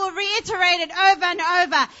 And I will reiterate it over and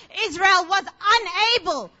over. Israel was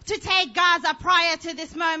unable to take Gaza prior to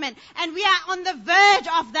this moment. And we are on the verge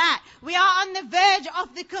of that. We are on the verge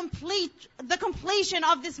of the completion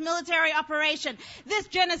of this military operation. This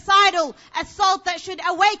genocidal assault that should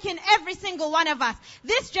awaken every single one of us.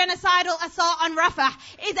 This genocidal assault on Rafah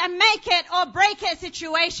is a make it or break it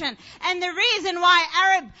situation. And the reason why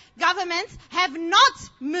Arab governments have not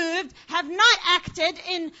moved, have not acted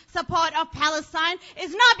in support of Palestine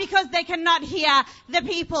is not because they cannot hear the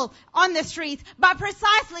people on the streets, but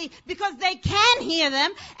precisely because they can hear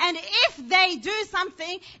them. And if they do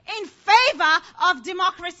something in favor of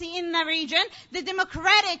democracy in the region, the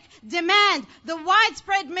democratic demand, the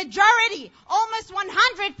widespread majority, almost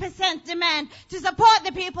 100% demand to support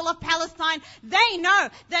the people of Palestine, they know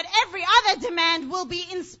that every other demand will be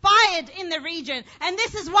inspired in the region. And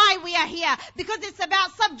this is why we are here, because it's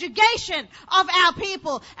about subjugation of our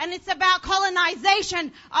people, and it's about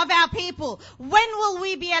colonization of our people. When will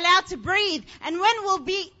we be allowed to breathe? And when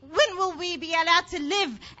will we be allowed to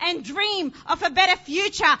live and dream of a better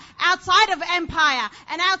future outside of empire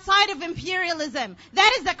and outside of imperialism?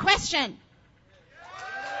 That is the question.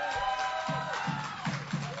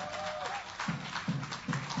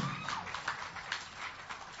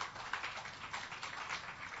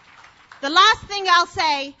 The last thing I'll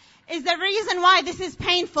say is the reason why this is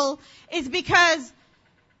painful is because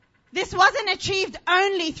this wasn't achieved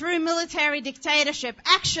only through military dictatorship.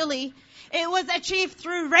 Actually, it was achieved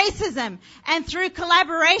through racism and through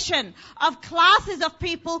collaboration of classes of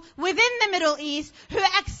people within the Middle East who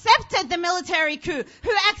accepted the military coup,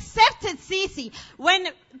 who accepted Sisi. When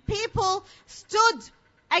people stood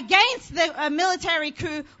against the military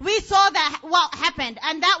coup, we saw that what happened,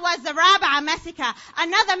 and that was the Rabaa massacre,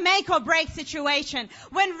 another make or break situation.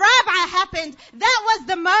 When Rabaa happened, that was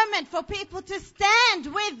the moment for people to stand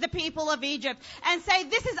with the people of Egypt and say,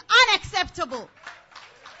 this is unacceptable.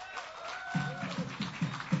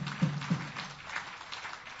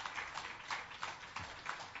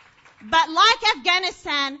 But like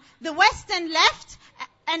Afghanistan, the Western left,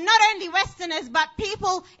 and not only Westerners, but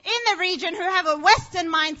people in the region who have a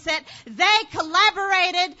Western mindset, they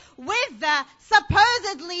collaborated with the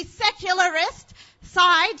supposedly secularist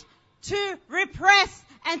side to repress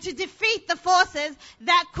and to defeat the forces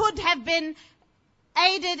that could have been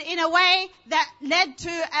aided in a way that led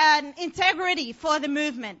to an integrity for the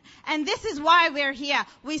movement. And this is why we're here.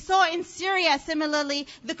 We saw in Syria, similarly,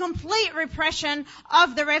 the complete repression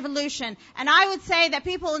of the revolution. And I would say that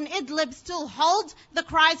people in Idlib still hold the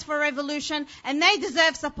cries for revolution, and they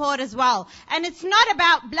deserve support as well. And it's not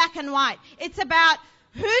about black and white. It's about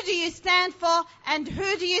who do you stand for and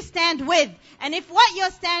who do you stand with. And if what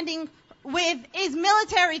you're standing with is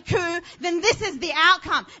military coup, then this is the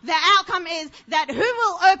outcome. The outcome is that who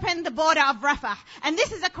will open the border of Rafah? And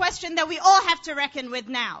this is a question that we all have to reckon with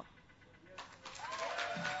now.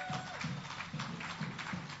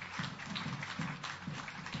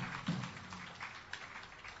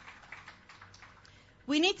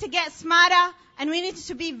 We need to get smarter, and we need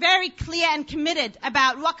to be very clear and committed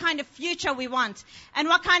about what kind of future we want and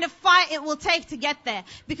what kind of fight it will take to get there.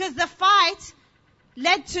 Because the fight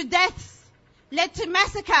led to deaths, led to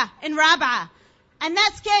massacre in Rabaa. And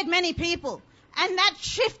that scared many people. And that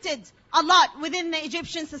shifted a lot within the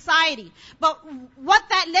Egyptian society. But what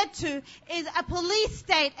that led to is a police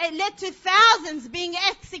state. It led to thousands being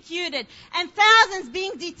executed and thousands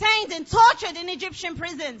being detained and tortured in Egyptian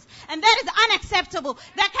prisons. And that is unacceptable.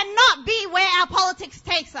 That cannot be where our politics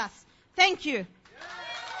takes us. Thank you.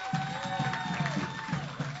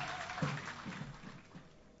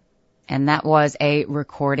 And that was a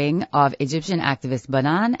recording of Egyptian activist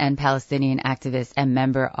Banan and Palestinian activist and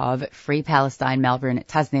member of Free Palestine Melbourne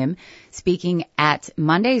Tasnim speaking at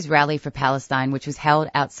Monday's Rally for Palestine, which was held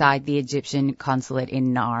outside the Egyptian Consulate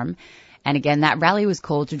in Naarm. And again, that rally was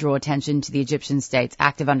called to draw attention to the Egyptian state's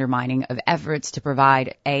active undermining of efforts to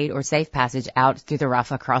provide aid or safe passage out through the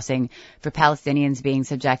Rafah Crossing for Palestinians being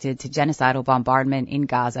subjected to genocidal bombardment in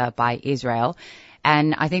Gaza by Israel.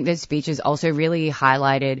 And I think those speeches also really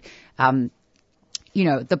highlighted,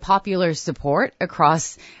 the popular support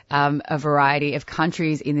across a variety of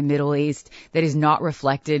countries in the Middle East that is not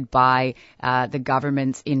reflected by the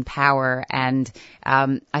governments in power. And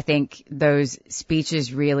I think those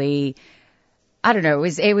speeches really,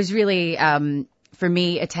 it was really, for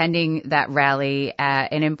me, attending that rally,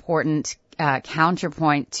 an important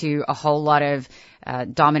counterpoint to a whole lot of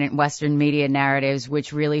dominant Western media narratives,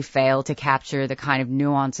 which really fail to capture the kind of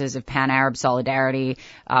nuances of pan-Arab solidarity,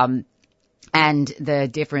 and the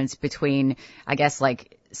difference between, I guess,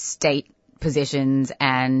 like state positions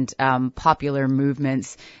and popular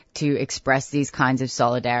movements to express these kinds of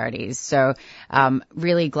solidarities. So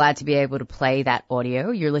really glad to be able to play that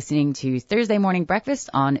audio. You're listening to Thursday Morning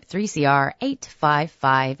Breakfast on 3CR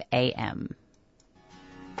 855 AM.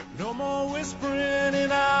 No more whispering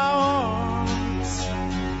in our arms.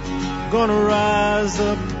 Gonna rise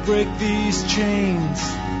up to break these chains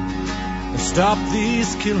and stop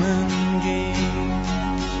these killing games.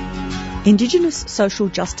 Indigenous Social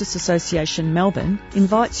Justice Association Melbourne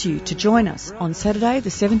invites you to join us on Saturday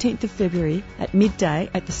the 17th of February at midday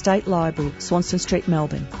at the State Library, Swanston Street,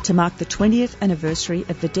 Melbourne, to mark the 20th anniversary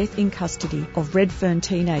of the death in custody of Redfern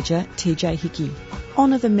teenager TJ Hickey.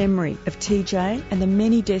 Honour the memory of TJ and the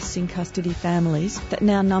many deaths in custody families that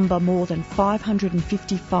now number more than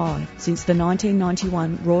 555 since the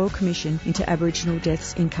 1991 Royal Commission into Aboriginal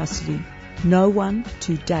Deaths in Custody. No one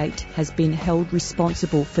to date has been held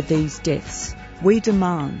responsible for these deaths. We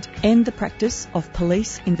demand end the practice of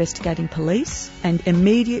police investigating police and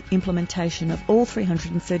immediate implementation of all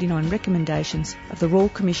 339 recommendations of the Royal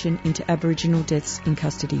Commission into Aboriginal Deaths in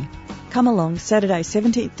Custody. Come along Saturday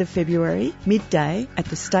 17th of February, midday at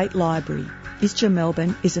the State Library. ISJA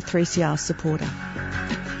Melbourne is a 3CR supporter.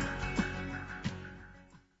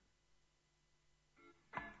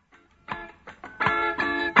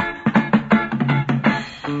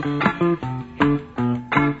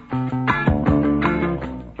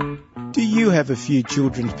 You have a few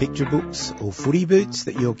children's picture books or footy boots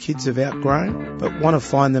that your kids have outgrown but want to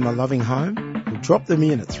find them a loving home? Well, drop them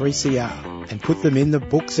in at 3CR and put them in the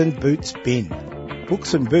Books and Boots bin.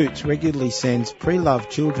 Books and Boots regularly sends pre-loved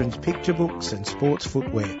children's picture books and sports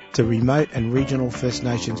footwear to remote and regional First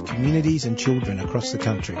Nations communities and children across the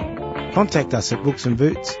country. Contact us at Books and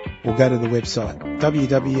Boots or go to the website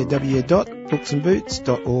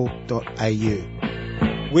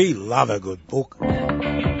www.booksandboots.org.au. We love a good book.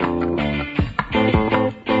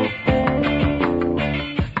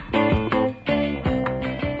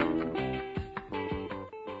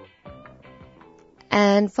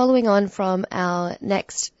 And following on from our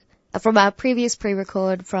previous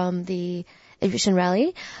pre-record from the Egyptian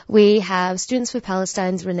rally, we have Students for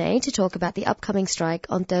Palestine's Renee to talk about the upcoming strike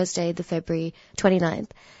on Thursday, the February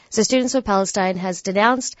 29th. So Students for Palestine has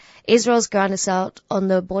denounced Israel's ground assault on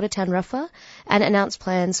the border town Rafah and announced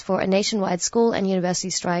plans for a nationwide school and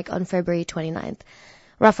university strike on February 29th.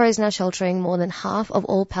 Rafah is now sheltering more than half of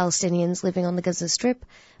all Palestinians living on the Gaza Strip.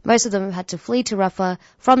 Most of them have had to flee to Rafah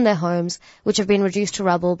from their homes, which have been reduced to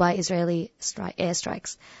rubble by Israeli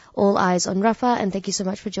airstrikes. All eyes on Rafah, and thank you so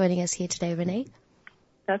much for joining us here today, Renee.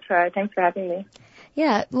 That's right. Thanks for having me.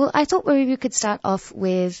 Yeah, well, I thought maybe we could start off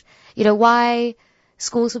with, why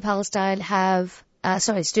Students for Palestine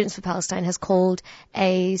has called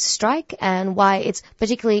a strike and why it's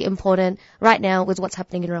particularly important right now with what's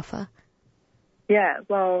happening in Rafah. Yeah,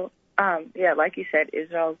 well, like you said,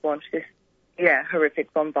 Israel's launched this,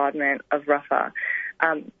 horrific bombardment of Rafah,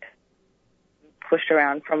 pushed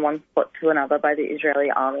around from one spot to another by the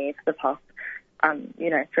Israeli army for the past,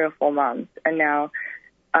 3 or 4 months. And now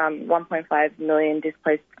 1.5 million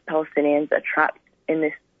displaced Palestinians are trapped in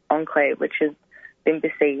this enclave, which has been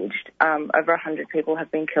besieged. Over 100 people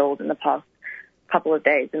have been killed in the past couple of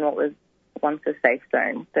days in what was once a safe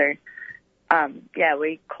zone. So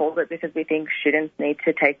we called it because we think students need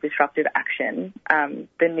to take disruptive action.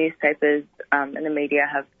 The newspapers and the media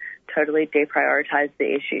have totally deprioritized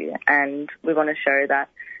the issue, and we want to show that,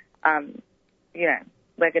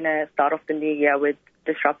 we're going to start off the new year with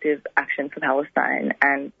disruptive action for Palestine,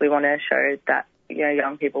 and we want to show that,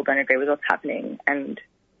 young people don't agree with what's happening, and,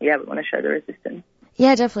 we want to show the resistance.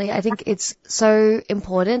 Yeah, definitely. I think it's so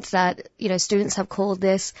important that, students have called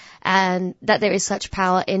this and that there is such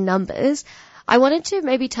power in numbers. I wanted to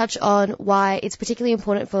maybe touch on why it's particularly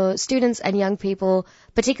important for students and young people,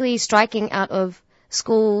 particularly striking out of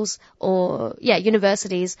schools or,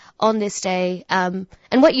 universities on this day, and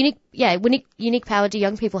what unique power do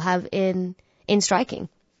young people have in striking?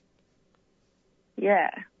 Yeah.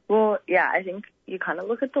 Well, I think you kind of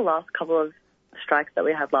look at the last couple of strikes that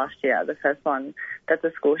we had last year. The first one that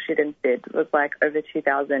the school students did was like over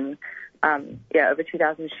 2,000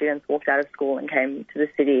 students walked out of school and came to the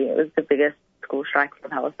city. It was the biggest school strike for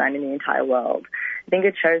Palestine in the entire world. I think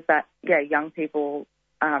it shows that, young people,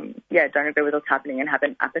 don't agree with what's happening and have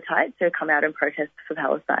an appetite to come out and protest for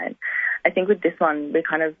Palestine. I think with this one, we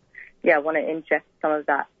kind of, want to inject some of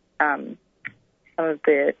that, some of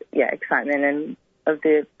the, excitement and of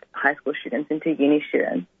the high school students into uni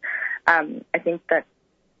students. I think that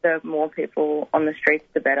the more people on the streets,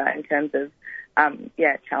 the better in terms of,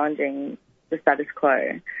 challenging the status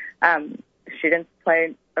quo. Students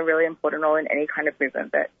play a really important role in any kind of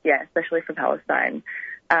movement, but, especially for Palestine,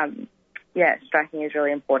 striking is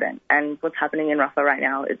really important. And what's happening in Rafah right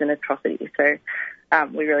now is an atrocity. So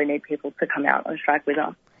we really need people to come out and strike with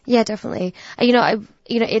us. Yeah, definitely.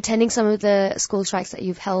 Attending some of the school strikes that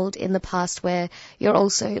you've held in the past where you're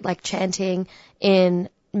also like chanting in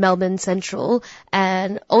Melbourne Central,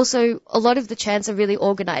 and also a lot of the chants are really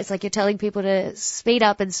organised, like you're telling people to speed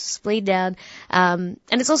up and speed down, and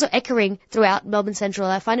it's also echoing throughout Melbourne Central.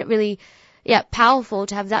 I find it really powerful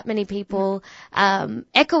to have that many people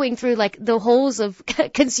echoing through like the halls of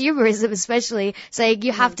consumerism, especially saying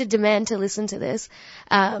you have to demand to listen to this.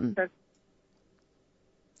 I'm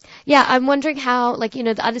wondering how,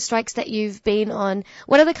 the other strikes that you've been on,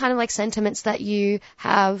 what are the kind of like sentiments that you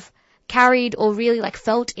have carried or really like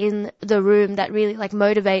felt in the room that really like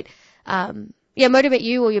motivate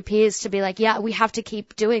you or your peers to be like, we have to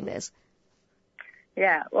keep doing this?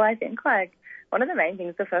 Yeah, well, I think like one of the main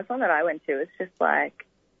things, the first one that I went to is just like,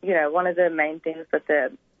 one of the main things that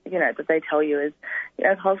that they tell you is,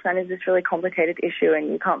 Palestine is this really complicated issue and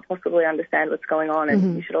you can't possibly understand what's going on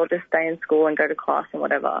and you should all just stay in school and go to class and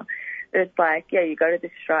whatever. But it's like, you go to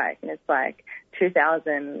this strike and it's like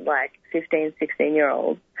 2,000, 15,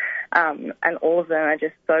 16-year-olds, and all of them are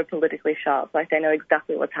just so politically sharp. Like, they know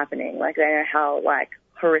exactly what's happening. Like, they know how,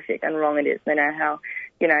 horrific and wrong it is. They know how,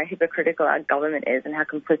 hypocritical our government is and how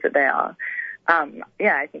complicit they are.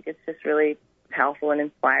 I think it's just really powerful and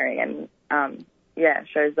inspiring and,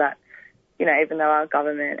 shows that, even though our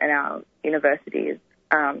government and our universities,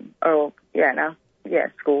 and our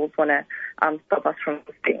schools want to stop us from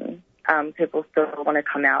listening, people still want to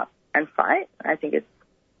come out and fight. I think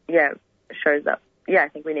shows that, I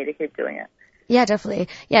think we need to keep doing it. Yeah, definitely.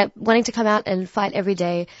 Yeah, wanting to come out and fight every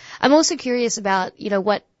day. I'm also curious about,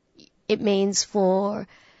 what it means for,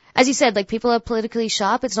 as you said, people are politically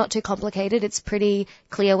sharp. It's not too complicated. It's pretty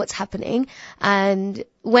clear what's happening. And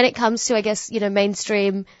when it comes to, I guess,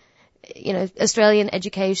 mainstream, Australian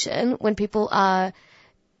education, when people are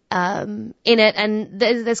in it, and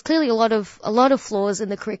there's clearly a lot of flaws in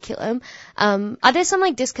the curriculum. Are there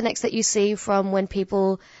some disconnects that you see from when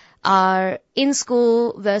people are in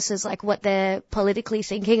school versus what they're politically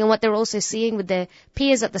thinking and what they're also seeing with their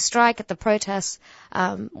peers at the strike, at the protests?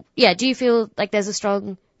 Do you feel like there's a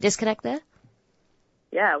strong disconnect there?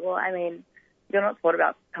 Yeah, well, I mean, you're not taught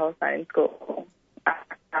about Palestine in school.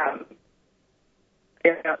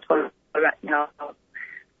 You're not taught about how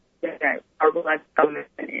horrible that government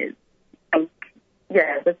is.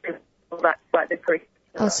 That's the curriculum.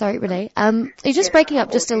 Oh, sorry, Renee. You're just breaking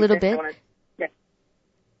up just a little bit.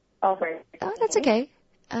 Oh, sorry. Oh, that's okay.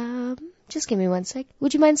 Just give me 1 sec.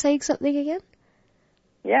 Would you mind saying something again?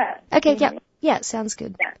 Yeah. Okay, yeah, sounds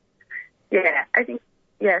good. Yeah, I think,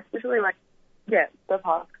 especially the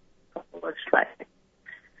past couple of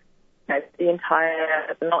the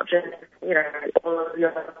entire, not just, all of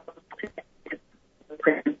your...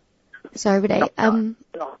 Sorry, Renee. Not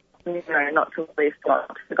to leave,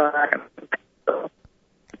 not to go out.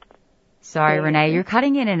 Sorry, Renee, you're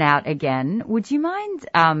cutting in and out again. Would you mind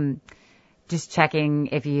just checking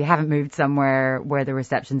if you haven't moved somewhere where the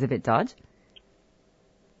reception's a bit dodgy?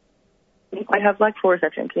 I have poor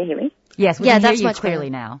reception. Can you hear me? Yes, we can hear you clearly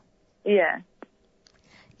now. Yeah.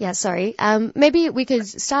 Yeah, sorry. Maybe we could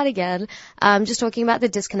start again, just talking about the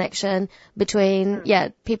disconnection between,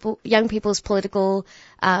 young people's political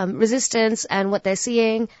resistance and what they're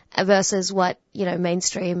seeing versus what,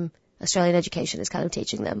 mainstream Australian education is kind of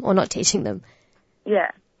teaching them or not teaching them. Yeah.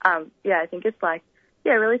 I think it's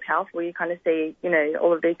really powerful. You kind of see,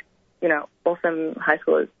 all of these, awesome high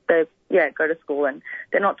schoolers, they go to school and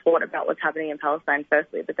they're not taught about what's happening in Palestine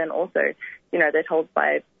firstly, but then also, they're told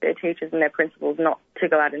by their teachers and their principals not to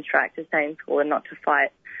go out and strike, to stay in school and not to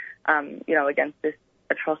fight, against this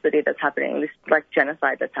atrocity that's happening, this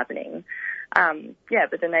genocide that's happening.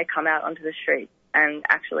 But then they come out onto the streets and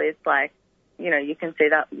actually it's you can see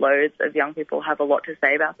that loads of young people have a lot to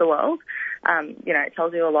say about the world. It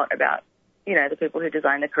tells you a lot about, the people who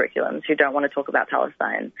design the curriculums who don't want to talk about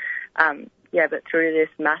Palestine. But through this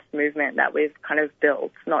mass movement that we've kind of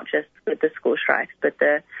built, not just with the school strikes, but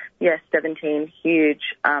the 17 huge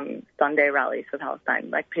Sunday rallies for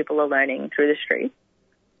Palestine, people are learning through the streets.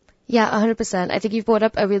 Yeah, 100%. I think you've brought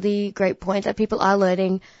up a really great point that people are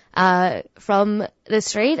learning from the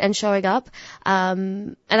street and showing up,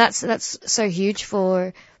 and that's so huge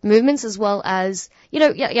for movements as well as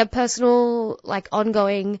personal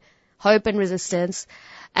ongoing hope and resistance.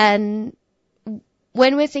 And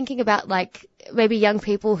when we're thinking about maybe young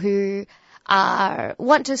people who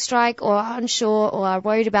want to strike or are unsure or are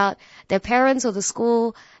worried about their parents or the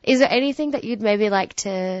school, is there anything that you'd maybe like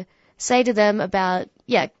to say to them about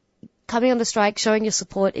coming on the strike, showing your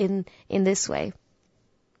support in this way?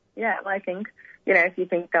 Yeah, well, I think, if you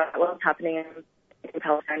think that what's happening in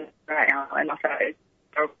Palestine right now and Rafah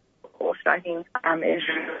or striking is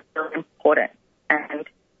really important. And,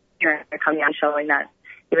 coming out and showing that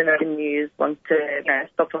even though the news wants to,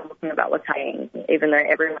 stop talking about what's happening, even though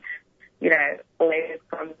everyone, all the way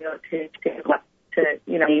from to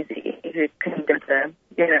easy who condemned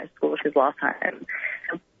the school shootings last time,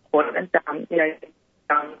 important,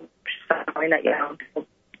 showing that young people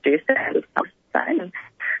do stand with Palestine.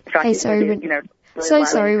 Hey, sorry,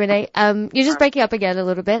 sorry, Renee. You're just breaking up again a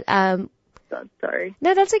little bit. Sorry.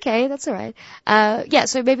 No, that's okay. That's all right.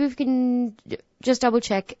 So maybe we can just double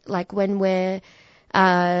check, when we're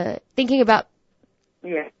thinking about.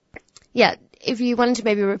 Yeah. Yeah. If you wanted to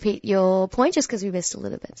maybe repeat your point, just because we missed a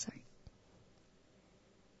little bit. Sorry.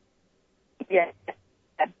 Yeah.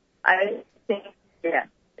 I think. Yeah.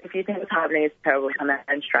 If you think what's happening is terrible, come out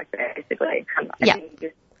and strike basically. I think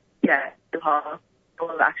just, the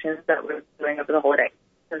whole actions that we're doing over the holiday.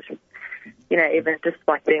 Even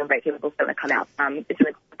despite being great people still going to come out. It's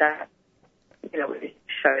really good that, we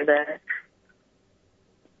show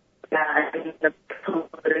the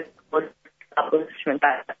political establishment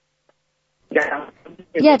that,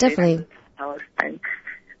 definitely. Palestine.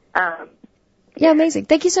 Amazing.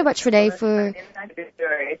 Thank you so much, Renee, for.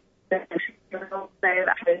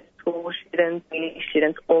 School students, uni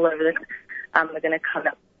students all over the are going to come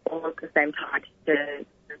up all at the same time to.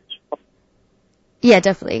 Yeah,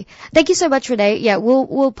 definitely. Thank you so much, Renee. Yeah,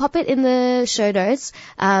 we'll pop it in the show notes.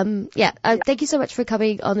 Thank you so much for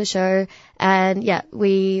coming on the show. And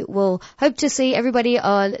we will hope to see everybody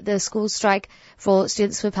on the school strike for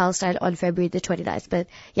Students for Palestine on February the 29th. But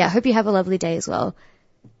I hope you have a lovely day as well.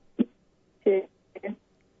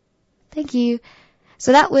 Thank you.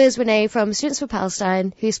 So that was Renee from Students for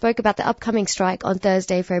Palestine, who spoke about the upcoming strike on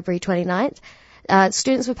Thursday, February 29th.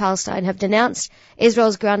 Students for Palestine have denounced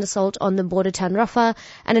Israel's ground assault on the border town Rafah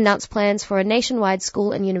and announced plans for a nationwide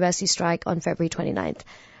school and university strike on February 29th.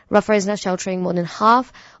 Rafah is now sheltering more than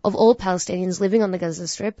half of all Palestinians living on the Gaza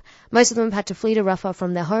Strip. Most of them have had to flee to Rafah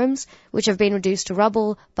from their homes, which have been reduced to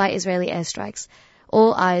rubble by Israeli airstrikes.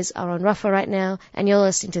 All eyes are on Rafah right now, and you're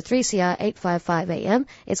listening to 3CR 855 AM.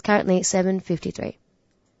 It's currently 7:53.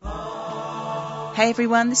 Hey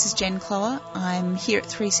everyone, this is Jen Clower. I'm here at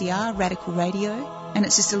 3CR Radical Radio, and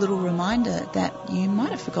it's just a little reminder that you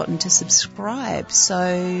might have forgotten to subscribe, so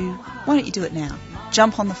why don't you do it now?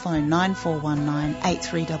 Jump on the phone 9419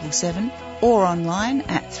 8377 or online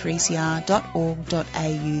at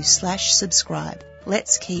 3cr.org.au/subscribe.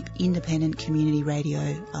 Let's keep independent community radio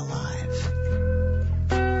alive.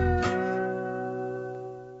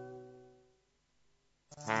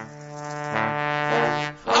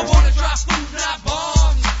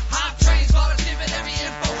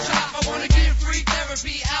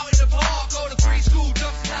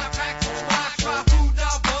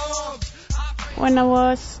 When I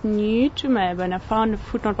was new to Melbourne, I found a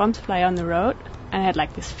food not bombs flyer on the road, and I had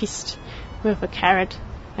this fist with a carrot,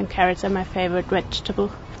 and carrots are my favorite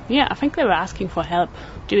vegetable. Yeah, I think they were asking for help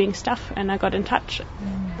doing stuff, and I got in touch.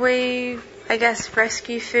 We,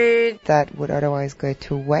 rescue food that would otherwise go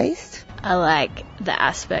to waste. I like the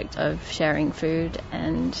aspect of sharing food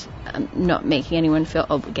and not making anyone feel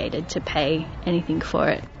obligated to pay anything for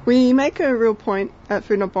it. We make a real point at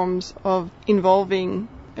Food Not Bombs of involving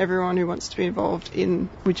everyone who wants to be involved in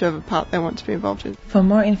whichever part they want to be involved in. For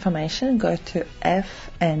more information, go to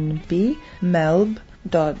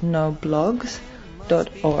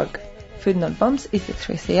fnbmelb.noblogs.org. Food Not Bombs is a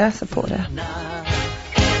 3CR supporter.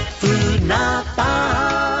 Food Not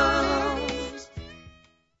Bombs.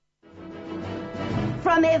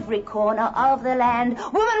 From every corner of the land,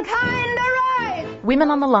 womankind arise!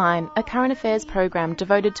 Women on the Line, a current affairs program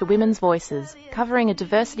devoted to women's voices, covering a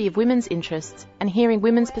diversity of women's interests and hearing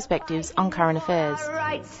women's perspectives on current affairs.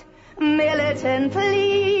 Rights,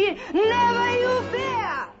 militantly, never you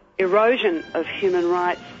fear! Erosion of human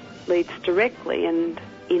rights leads directly and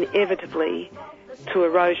inevitably to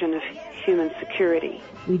erosion of human security.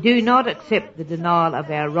 We do not accept the denial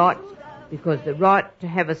of our rights because the right to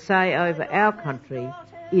have a say over our country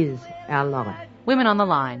is our life. Women on the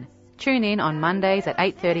Line. Tune in on Mondays at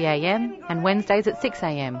 8:30am and Wednesdays at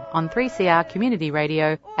 6am on 3CR Community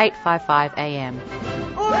Radio 855am.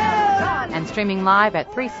 And streaming live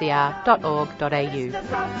at 3cr.org.au.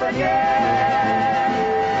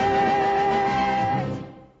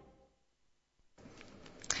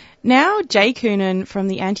 Now, Jay Coonan from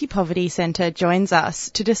the Antipoverty Centre joins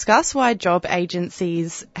us to discuss why job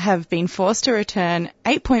agencies have been forced to return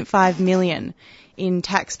 $8.5 million in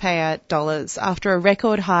taxpayer dollars after a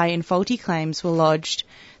record high in faulty claims were lodged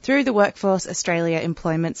through the Workforce Australia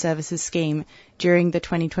Employment Services Scheme during the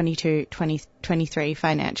 2022-2023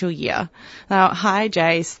 financial year. Now, hi,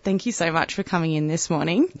 Jace. Thank you so much for coming in this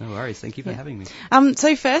morning. No worries. Thank you for having me.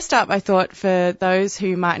 So first up, I thought for those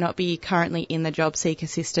who might not be currently in the job seeker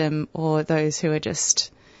system or those who are just,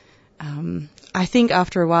 I think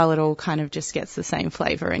after a while it all kind of just gets the same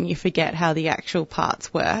flavour and you forget how the actual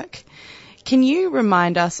parts work. Can you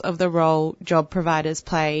remind us of the role job providers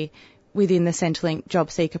play within the Centrelink Job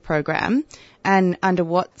Seeker program and under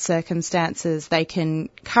what circumstances they can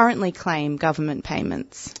currently claim government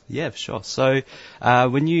payments? Yeah, sure. So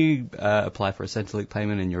when you apply for a Centrelink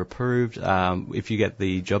payment and you're approved, if you get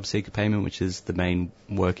the Job Seeker payment, which is the main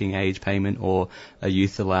working age payment, or a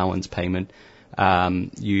youth allowance payment,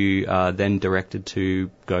 you are then directed to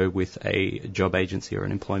go with a job agency or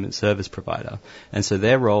an employment service provider. And so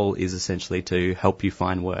their role is essentially to help you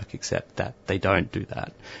find work, except that they don't do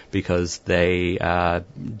that because they are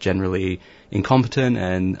generally incompetent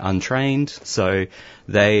and untrained. So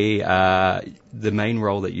they, the main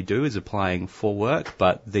role that you do is applying for work,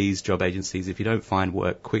 but these job agencies, if you don't find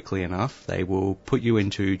work quickly enough, they will put you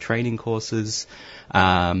into training courses,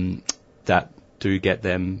 that do get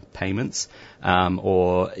them payments,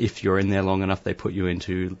 or if you're in there long enough, they put you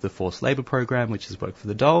into the forced labour program, which is work for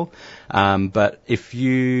the dole. But if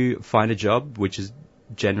you find a job, which is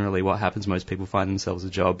generally what happens, most people find themselves a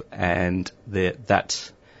job, and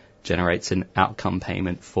that generates an outcome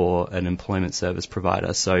payment for an employment service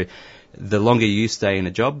provider. So the longer you stay in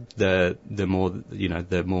a job, the more,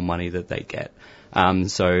 the more money that they get. And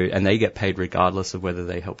they get paid regardless of whether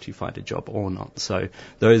they helped you find a job or not. So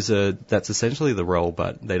that's essentially the role,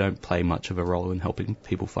 but they don't play much of a role in helping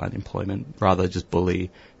people find employment, rather just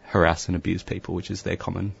bully, harass and abuse people, which is their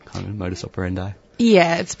common kind of modus operandi.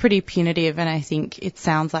 Yeah, it's pretty punitive, and I think it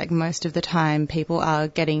sounds like most of the time people are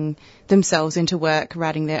getting themselves into work,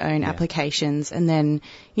 writing their own applications, and then,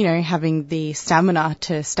 having the stamina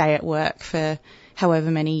to stay at work for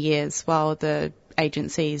however many years while the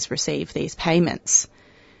agencies receive these payments.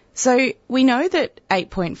 So we know that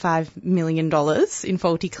 $8.5 million in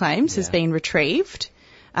faulty claims has been retrieved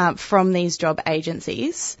from these job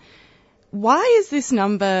agencies. Why is this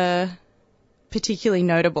number particularly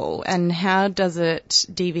notable, and how does it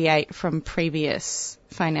deviate from previous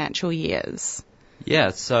financial years?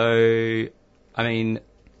 Yeah, so,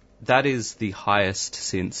 that is the highest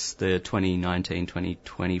since the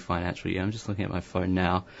 2019-2020 financial year. I'm just looking at my phone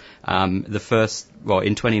now. In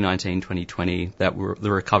 2019-2020,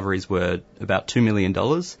 the recoveries were about $2 million,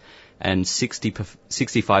 and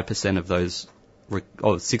 65% of those,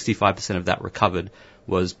 65% of that recovered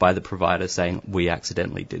was by the provider saying, we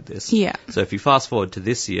accidentally did this. Yeah. So if you fast forward to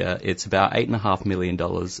this year, it's about $8.5 million,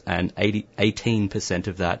 and 18%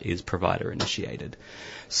 of that is provider initiated.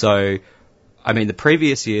 So, the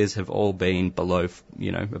previous years have all been below,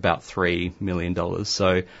 about $3 million.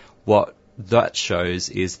 So what that shows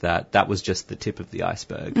is that was just the tip of the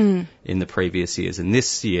iceberg in the previous years. And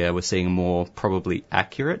this year we're seeing a more probably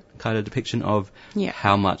accurate kind of depiction of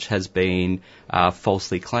how much has been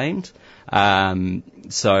falsely claimed. I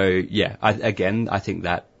think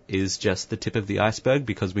that is just the tip of the iceberg,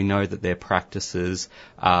 because we know that their practices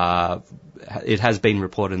it has been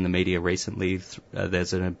reported in the media recently.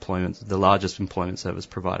 There's the largest employment service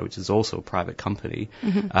provider, which is also a private company,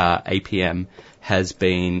 APM, has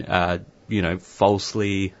been,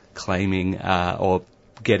 falsely claiming or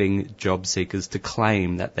getting job seekers to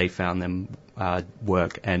claim that they found them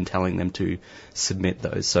work and telling them to submit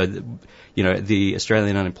those. So, the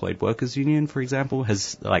Australian Unemployed Workers Union, for example,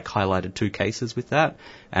 has highlighted 2 cases with that.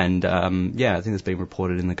 And, I think it's been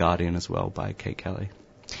reported in The Guardian as well by Kate Kelly.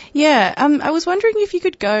 Yeah, I was wondering if you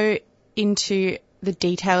could go into the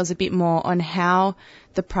details a bit more on how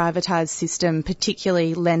the privatised system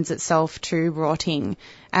particularly lends itself to rotting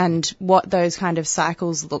and what those kind of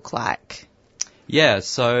cycles look like. Yeah,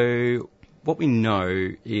 so what we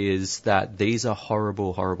know is that these are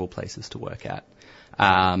horrible, horrible places to work at.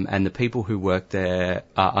 And the people who work there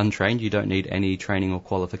are untrained. You don't need any training or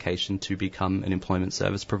qualification to become an employment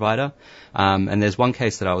service provider. And there's one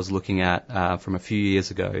case that I was looking at from a few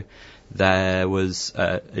years ago. There was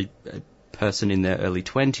a person in their early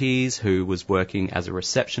 20s who was working as a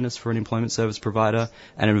receptionist for an employment service provider,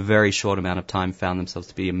 and in a very short amount of time found themselves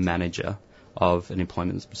to be a manager of an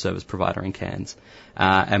employment service provider in Cairns.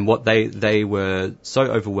 And what they were so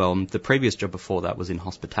overwhelmed. The previous job before that was in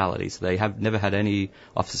hospitality, so they have never had any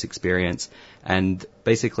office experience, and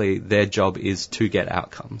basically their job is to get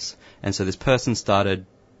outcomes. And so this person started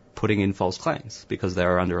putting in false claims because they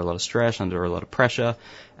were under a lot of stress, under a lot of pressure,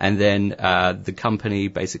 and then the company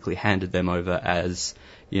basically handed them over as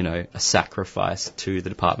a sacrifice to the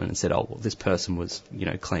department and said, oh, well, this person was,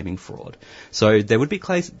 claiming fraud. So there would be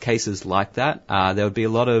cases like that. There would be a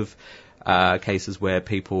lot of cases where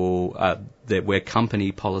where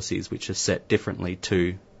company policies, which are set differently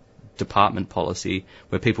to department policy,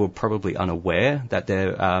 where people are probably unaware that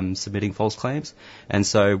they're submitting false claims. And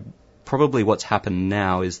so probably what's happened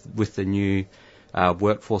now is with the new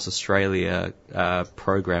Workforce Australia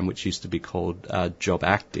program, which used to be called Job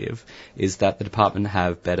Active, is that the department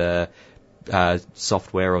have better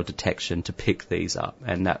software or detection to pick these up,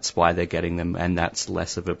 and that's why they're getting them, and that's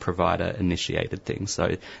less of a provider-initiated thing.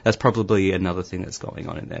 So that's probably another thing that's going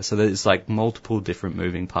on in there. So there's multiple different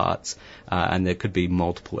moving parts, and there could be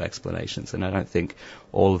multiple explanations, and I don't think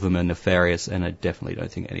all of them are nefarious, and I definitely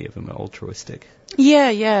don't think any of them are altruistic.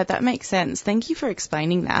 Yeah, that makes sense. Thank you for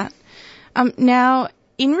explaining that. Now,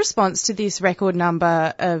 in response to this record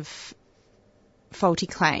number of faulty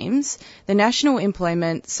claims, the National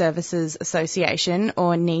Employment Services Association,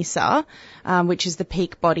 or NESA, which is the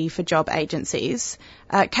peak body for job agencies,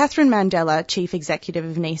 Catherine Mandela, Chief Executive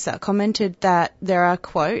of NESA, commented that there are,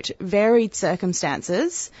 quote, varied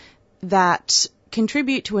circumstances that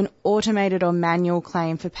contribute to an automated or manual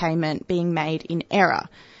claim for payment being made in error,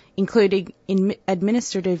 including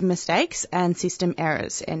administrative mistakes and system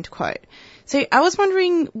errors, end quote. So I was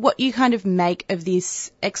wondering what you kind of make of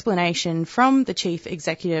this explanation from the chief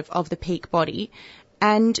executive of the peak body,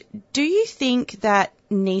 and do you think that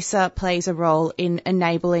NESA plays a role in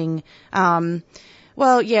enabling, I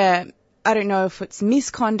don't know if it's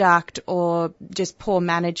misconduct or just poor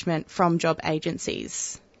management from job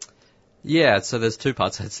agencies? Yeah, so there's 2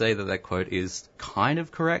 parts. I'd say that quote is kind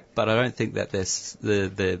of correct, but I don't think that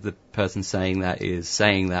the person saying that is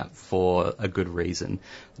saying that for a good reason.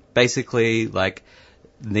 Basically,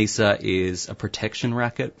 NESA is a protection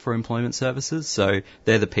racket for employment services, so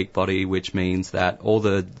they're the peak body, which means that all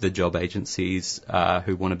the job agencies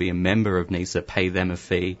who want to be a member of NESA pay them a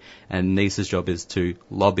fee, and NESA's job is to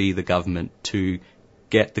lobby the government to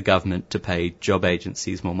get the government to pay job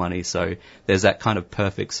agencies more money. So there's that kind of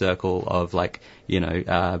perfect circle of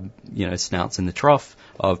snouts in the trough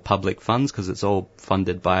of public funds, because it's all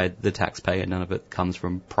funded by the taxpayer. None of it comes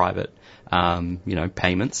from private,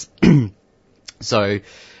 payments. So,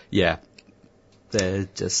 they're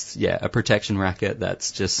just, a protection racket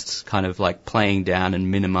that's just kind of playing down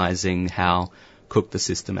and minimizing how cooked the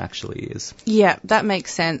system actually is. Yeah, that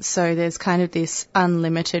makes sense. So there's kind of this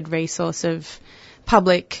unlimited resource of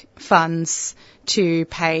public funds to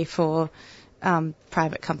pay for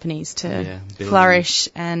private companies to flourish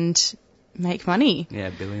and make money. Yeah,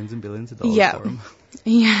 billions and billions of dollars for them.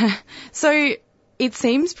 Yeah. So it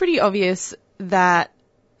seems pretty obvious that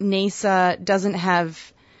NESA doesn't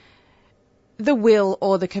have the will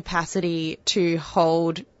or the capacity to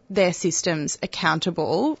hold their systems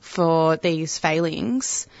accountable for these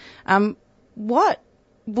failings. What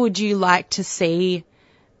would you like to see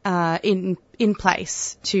in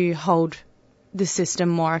place to hold the system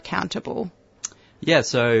more accountable? Yeah,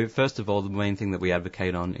 so first of all, the main thing that we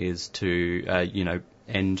advocate on is to,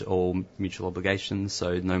 end all mutual obligations,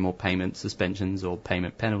 so no more payment suspensions or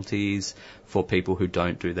payment penalties for people who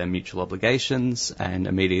don't do their mutual obligations, and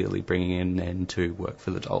immediately bringing in an end to work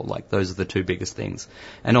for the dole. Like, those are the two biggest things.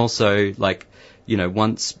 And also, like, you know,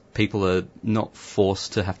 once people are not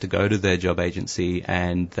forced to have to go to their job agency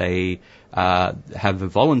and they have a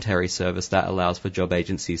voluntary service, that allows for job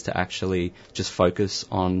agencies to actually just focus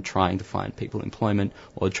on trying to find people employment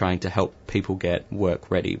or trying to help people get work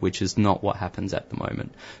ready, which is not what happens at the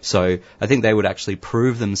moment. So I think they would actually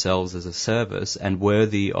prove themselves as a service and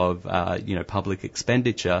worthy of, public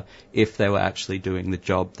expenditure if they were actually doing the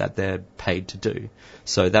job that they're paid to do.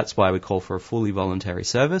 So that's why we call for a fully voluntary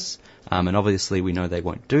service. And obviously we know they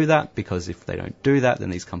won't do that, because if they don't do that, then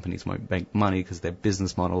these companies won't make money, because their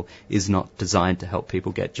business model is not designed to help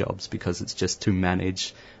people get jobs, because it's just to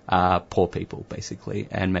manage poor people, basically,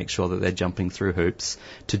 and make sure that they're jumping through hoops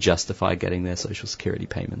to justify getting their social security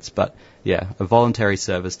payments. But yeah, a voluntary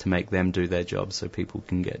service to make them do their jobs so people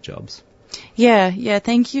can get jobs. Yeah,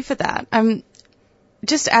 thank you for that.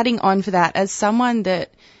 Just adding on for that, as someone that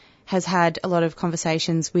has had a lot of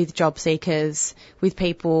conversations with job seekers, with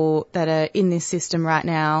people that are in this system right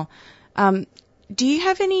now, do you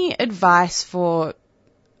have any advice for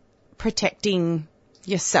protecting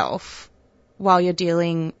yourself while you're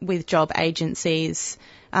dealing with job agencies,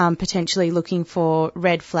 potentially looking for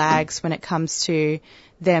red flags when it comes to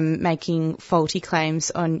them making faulty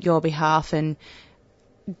claims on your behalf? And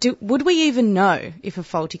would we even know if a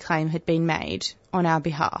faulty claim had been made on our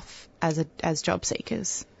behalf as job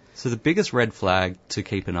seekers? So the biggest red flag to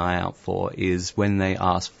keep an eye out for is when they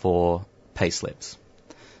ask for pay slips.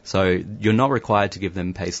 So you're not required to give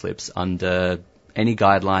them pay slips under any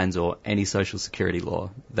guidelines or any social security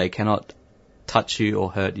law. They cannot touch you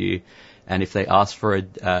or hurt you. And if they ask for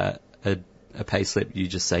a pay slip, you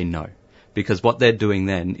just say no. Because what they're doing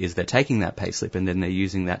then is they're taking that pay slip and then they're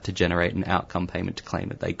using that to generate an outcome payment to claim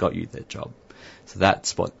that they got you their job. So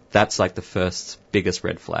that's like the first biggest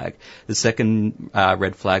red flag. The second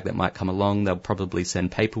red flag that might come along, they'll probably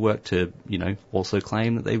send paperwork to, also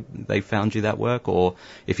claim that they found you that work. Or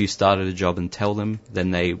if you started a job and tell them,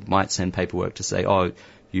 then they might send paperwork to say, oh,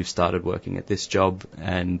 you've started working at this job,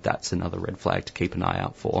 and that's another red flag to keep an eye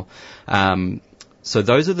out for. So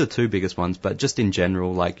those are the two biggest ones, but just in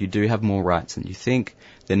general, like, you do have more rights than you think.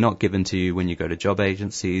 They're not given to you when you go to job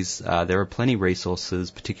agencies. There are plenty of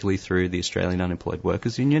resources, particularly through the Australian Unemployed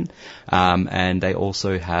Workers Union, and they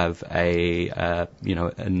also have an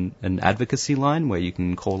advocacy line where you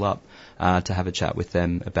can call up to have a chat with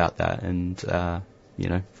them about that and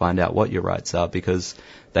find out what your rights are, because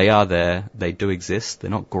they are there, they do exist.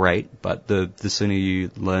 They're not great, but the sooner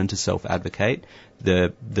you learn to self-advocate,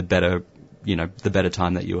 the better. The better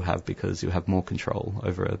time that you'll have, because you'll have more control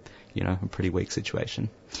over a pretty weak situation.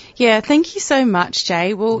 Yeah, thank you so much,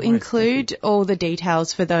 Jay. We'll include all the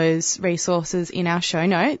details for those resources in our show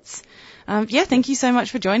notes. Thank you so much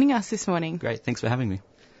for joining us this morning. Great, thanks for having me.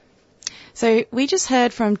 So we just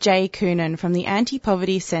heard from Jay Coonan from the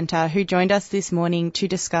Antipoverty Centre, who joined us this morning to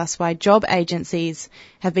discuss why job agencies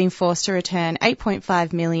have been forced to return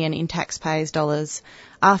 $8.5 million in taxpayers' dollars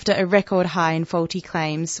after a record high in faulty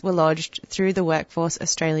claims were lodged through the Workforce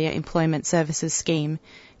Australia Employment Services Scheme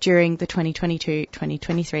during the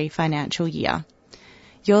 2022-2023 financial year.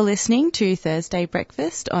 You're listening to Thursday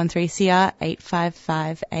Breakfast on 3CR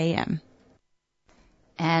 855 AM.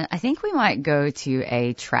 And I think we might go to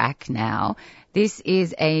a track now. This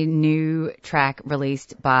is a new track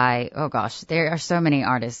released by, there are so many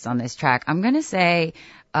artists on this track. I'm going to say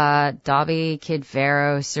Dobby, Kid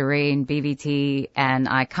Pharaoh, Serene, BVT, and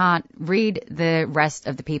I can't read the rest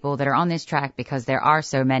of the people that are on this track because there are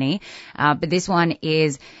so many. But this one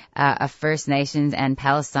is a First Nations and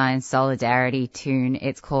Palestine solidarity tune.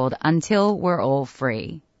 It's called Until We're All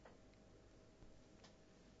Free.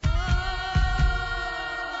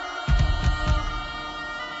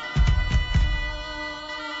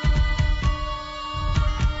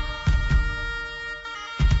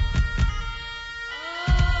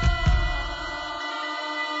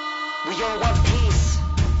 We all want peace.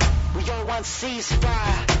 We all want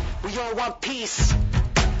ceasefire. We all want peace.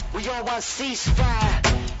 We all want ceasefire.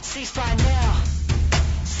 Ceasefire now.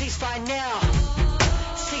 Ceasefire now.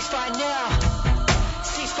 Ceasefire now.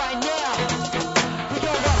 Ceasefire now. We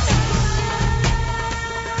all want.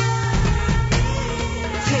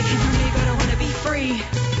 Take it from me, but I wanna be free.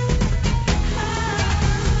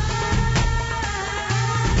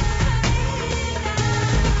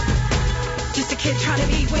 Just a kid trying to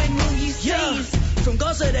be when will you see? From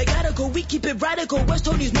Gaza to Gaza, we keep it radical. West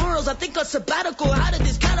Tony's morals, I think a sabbatical. How did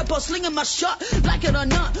this catapult slinging my shot? Like it or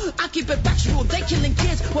not, I keep it factual. They killing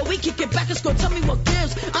kids, Well, we kick it back and score, tell me what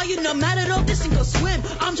gives. Are you not mad at all? This ain't go swim.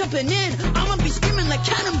 I'm jumping in, I'ma be screaming like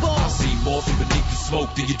cannonball. I see more from beneath the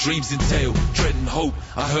smoke than your dreams entail. Dreading hope,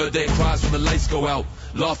 I heard their cries when the lights go out.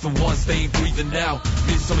 Laughing once, they ain't breathing now.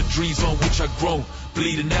 Midsummer dreams on which I grown,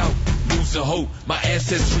 bleeding out, losing hope. My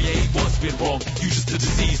ancestry ain't once been wrong. You just a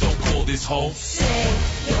disease, don't call this home. Say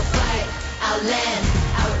you'll fight our land,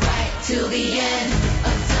 our right till the end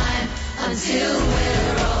of time, until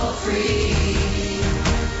we're all free.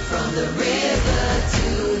 From the river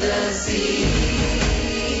to the sea.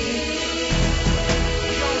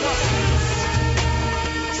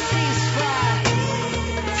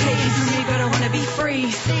 Be free.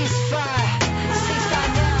 Ceasefire.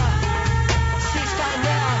 Ceasefire now. Ceasefire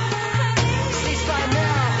now. Ceasefire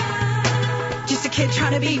now. Just a kid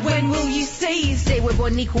trying to be. When will you see? Say we're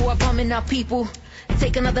born equal, are bombing our people.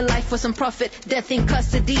 Take another life for some profit. Death in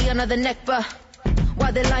custody, another Nakba.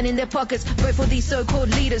 While they're lining their pockets, vote for these so-called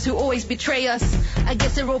leaders who always betray us. I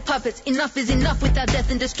guess they're all puppets. Enough is enough without death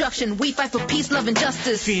and destruction. We fight for peace, love and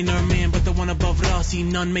justice. Fear no man but the one above it all. See,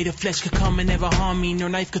 none made of flesh could come and never harm me. No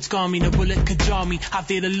knife could scar me, no bullet could jar me. I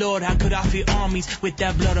fear the Lord, how could I fear armies? With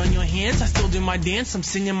that blood on your hands, I still do my dance. I'm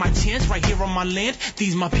singing my chants right here on my land.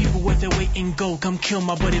 These my people worth their weight in gold. Come kill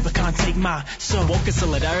my buddy but can't take my soul. Walk in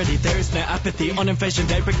solidarity, there is no apathy. On invasion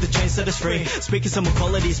day, break the chain, set us free. Speaking some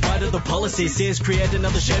equality, spite of the policies. See us create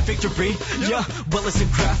another shared victory. Yeah, well it's a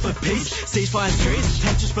cry for peace. Ceasefire streets,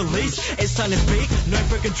 tensions release. It's time to speak, no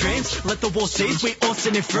broken dreams. Let the war cease, we all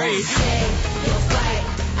set it free. Say you'll fight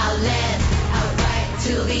our land, our right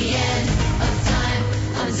till the end of time,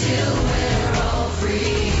 until we're all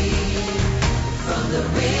free. From the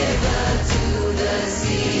river to the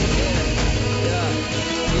sea.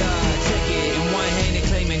 Yeah, take it in one hand and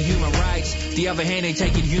claiming human rights. The other hand ain't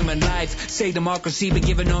taking human life. Say democracy but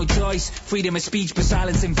given no choice. Freedom of speech but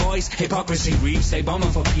silencing voice. Hypocrisy reaps, they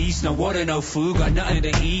bombing for peace. No water, no food, got nothing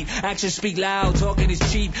to eat. Actions speak loud, talking is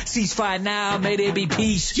cheap. Ceasefire now, may there be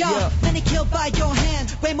peace. Yo, many killed by your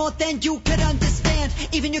hand. Way more than you could understand.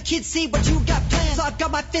 Even your kids see what you got planned. So I've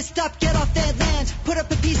got my fist up, get off their land. Put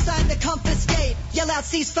up a peace sign to confiscate. Yell out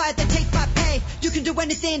ceasefire, then take my pay. You can do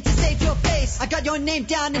anything to save your face. I got your name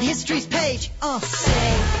down in history's page.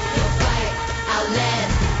 Say you'll fight our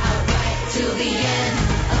land, our right till the end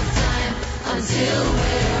of time, until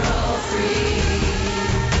we're all free.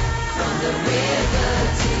 From the river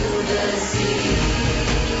to the sea.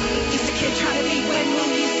 Just a kid trying to be. When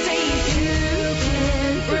will you see? You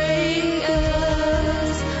can break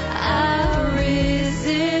us, our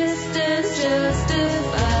resistance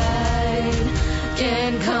justified.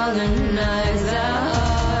 Can colonize our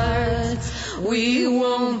hearts. We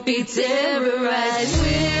won't be terrorized.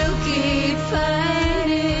 We'll keep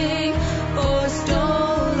fighting for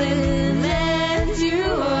stolen land you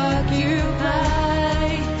occupy.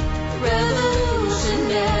 Revolution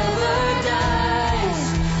never dies,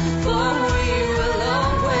 for we're a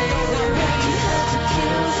long way from what you have to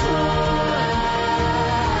kill for.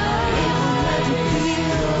 It will never be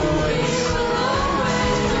yours. We're a long way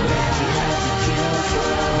from what you have to kill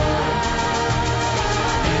for.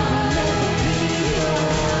 It will never be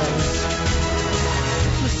yours.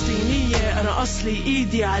 فلسطينية أنا أصلي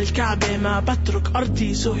إيدي على الكعبة ما بترك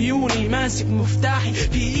أرضي صهيوني ماسك مفتاحي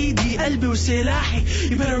في إيدي قلبي وسلاحي.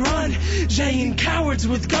 You better run جايين cowards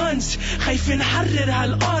with guns خايفين نحرر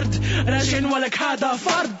هالأرض راجعين ولك هذا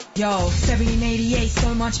فرض. Yo, 1788,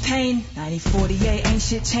 so much pain. 1948, ain't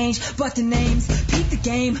shit changed but the names. Beat the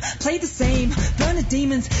game, play the same. Burn the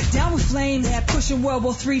demons, down with flames. They're pushing World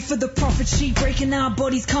War III for the prophet sheet. Breaking our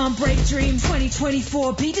bodies, can't break dreams.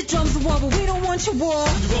 2024, beat the drums and wobble. We don't want your war.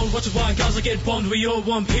 The world watches why Gaza get bombed. We all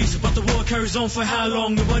one piece, but the war carries on for how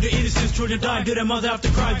long? Nobody innocent children died. Did a mother have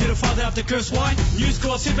to cry? Did a father have to curse? Why? News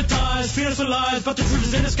corps sympathize, fears for lies, but the truth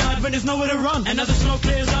is in the sky when there's nowhere to run. And as the smoke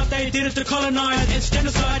clears out, they did it to colonize. It's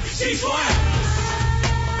genocide. Ceasefire.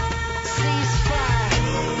 Ceasefire.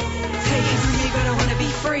 Take it from me, but I wanna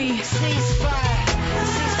be free. Ceasefire.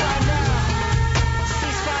 Ceasefire now.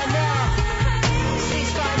 Ceasefire now.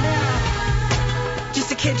 Ceasefire now. Just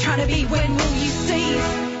a kid trying to be. When will you see?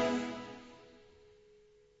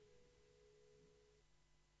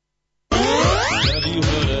 Have you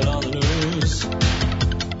heard it on the news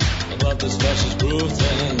about this fascist growth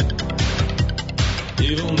thing?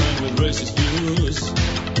 Evil men with racist views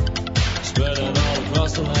spreading all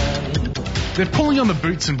across the land. They're pulling on the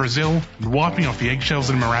boots in Brazil and wiping off the eggshells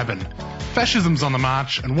in Moorabbin. Fascism's on the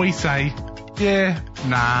march and we say, yeah,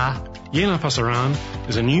 nah. Irlinfoshop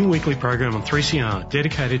is a new weekly program on 3CR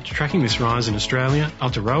dedicated to tracking this rise in Australia,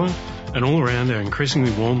 Aotearoa and all around our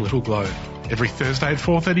increasingly warm little globe. Every Thursday at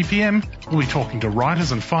 4:30pm, we'll be talking to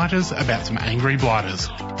writers and fighters about some angry blighters.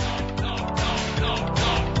 Brothers,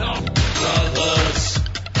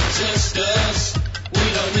 sisters, we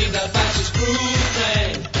don't need that fascist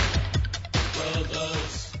groupthing.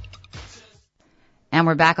 Brothers. And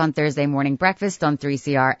we're back on Thursday morning breakfast on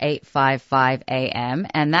 3CR 855 AM.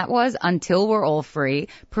 And that was Until We're All Free,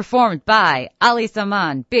 performed by Ali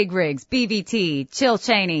Saman, Big Rigs, BVT, Chill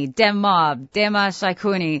Cheney, Dem Mob, Dema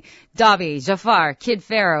Shaikuni, Dobby, Jafar, Kid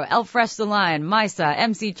Pharaoh, El Fresh the Lion, Maisa,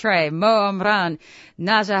 MC Trey, Mo Omran,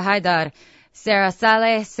 Najah Haidar, Sarah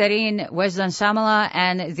Saleh, Serene, Wejdan Shamala,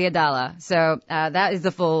 and Ziadala. So that is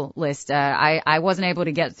the full list. I wasn't able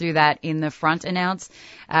to get through that in the front announce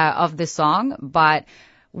of the song, but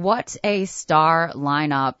what a star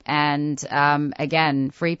lineup. And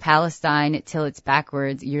again, Free Palestine till it's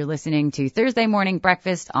backwards. You're listening to Thursday Morning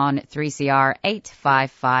Breakfast on 3CR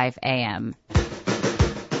 855 AM.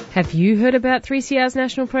 Have you heard about 3CR's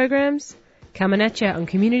national programs? Coming at you on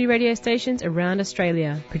community radio stations around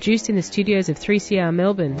Australia, produced in the studios of 3CR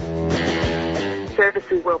Melbourne.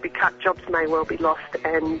 Services will be cut, jobs may well be lost,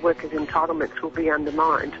 and workers' entitlements will be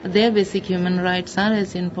undermined. Their basic human rights are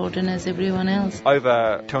as important as everyone else.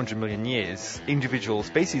 Over 200 million years, individual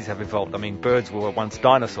species have evolved. I mean, birds were once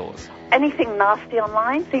dinosaurs. Anything nasty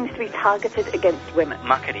online seems to be targeted against women.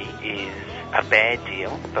 Muckaty is a bad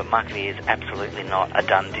deal, but muckaty is absolutely not a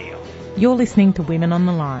done deal. You're listening to Women on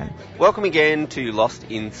the Line. Welcome again to Lost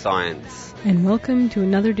in Science. And welcome to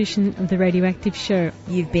another edition of The Radioactive Show.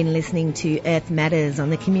 You've been listening to Earth Matters on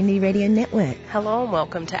the Community Radio Network. Hello and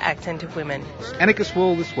welcome to Accent of Women. Anarchist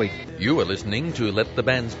World this week. You are listening to Let the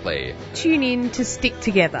Bands Play. Tune in to Stick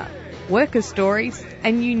Together, worker stories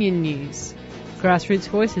and union news. Grassroots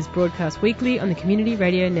Voices broadcast weekly on the Community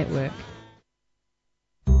Radio Network.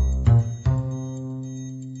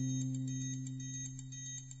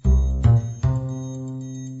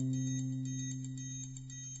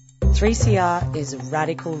 3CR is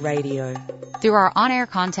radical radio. Through our on-air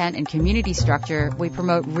content and community structure, we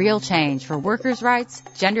promote real change for workers' rights,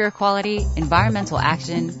 gender equality, environmental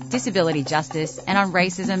action, disability justice, and on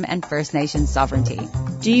racism and First Nations sovereignty.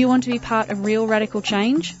 Do you want to be part of real radical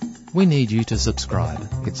change? We need you to subscribe.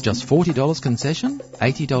 It's just $40 concession,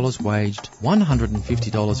 $80 waged,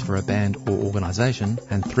 $150 for a band or organisation,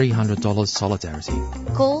 and $300 solidarity.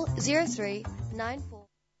 Call 0394.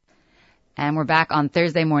 And we're back on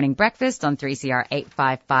Thursday morning breakfast on 3CR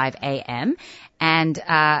 855 AM. And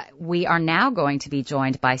we are now going to be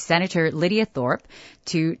joined by Senator Lidia Thorpe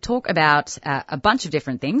to talk about a bunch of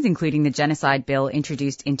different things, including the genocide bill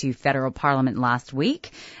introduced into federal parliament last week,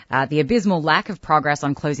 the abysmal lack of progress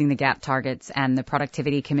on closing the gap targets, and the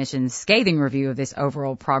Productivity Commission's scathing review of this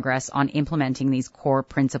overall progress on implementing these core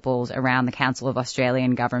principles around the Council of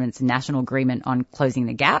Australian Government's national agreement on closing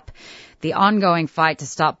the gap, the ongoing fight to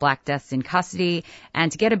stop black deaths in custody,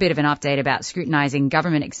 and to get a bit of an update about scrutinising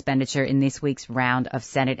government expenditure in this week's round of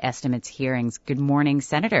Senate estimates hearings. Good morning,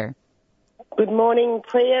 Senator. Good morning,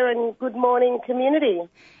 Claire, and good morning, community.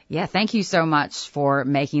 Yeah, thank you so much for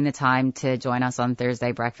making the time to join us on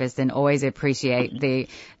Thursday breakfast, and always appreciate the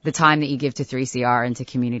time that you give to 3CR and to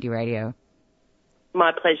community radio.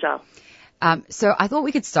 My pleasure. So I thought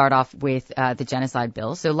we could start off with the genocide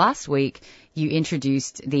bill. So last week you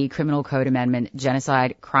introduced the Criminal Code Amendment,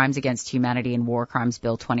 Genocide, Crimes Against Humanity and War Crimes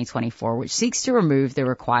Bill 2024, which seeks to remove the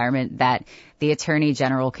requirement that the Attorney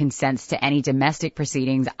General consents to any domestic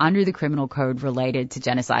proceedings under the criminal code related to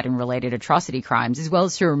genocide and related atrocity crimes, as well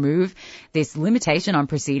as to remove this limitation on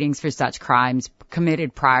proceedings for such crimes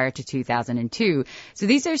committed prior to 2002. So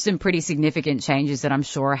these are some pretty significant changes that I'm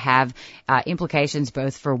sure have implications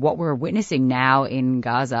both for what we're witnessing now in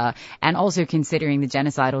Gaza and also considering the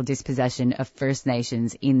genocidal dispossession of First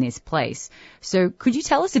Nations in this place. So could you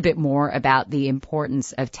tell us a bit more about the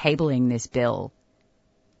importance of tabling this bill?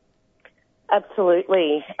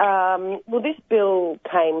 Absolutely. Well, this bill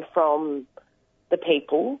came from the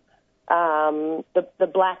people,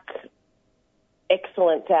 the black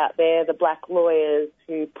excellence out there, the black lawyers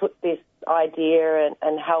who put this idea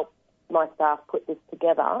and helped my staff put this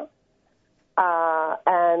together.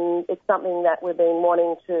 And it's something that we've been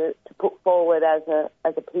wanting to put forward as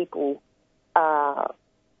a people for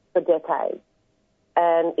decades.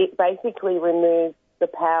 And it basically removes the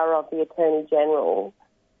power of the Attorney General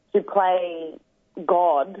to play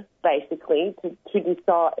God, basically, to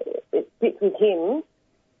decide, it sits with him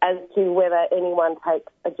as to whether anyone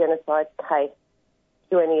takes a genocide case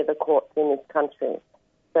to any of the courts in this country.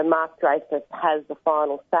 So Mark Dreyfus has the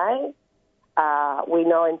final say. We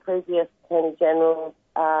know in previous Attorney Generals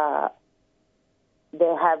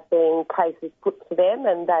there have been cases put to them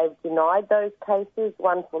and they've denied those cases,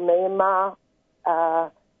 one for Myanmar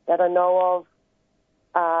that I know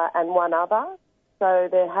of, and one other. So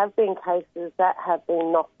there have been cases that have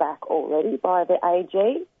been knocked back already by the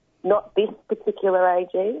AG, not this particular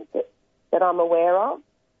AG that I'm aware of.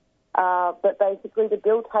 But basically the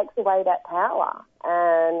bill takes away that power,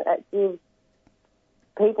 and it gives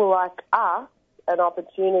people like us an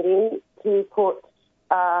opportunity to put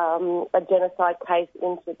a genocide case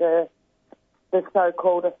into the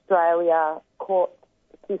so-called Australia court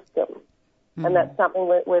system. Mm-hmm. And that's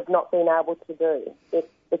something we've not been able to do.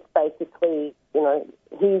 It's basically,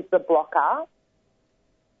 he's the blocker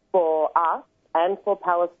for us and for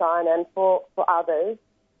Palestine and for others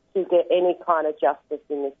to get any kind of justice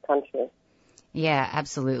in this country. Yeah,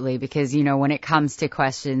 absolutely. Because, when it comes to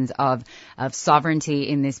questions of sovereignty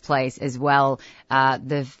in this place as well,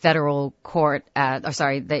 the federal court,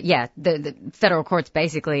 the federal courts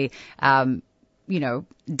basically,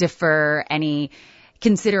 defer any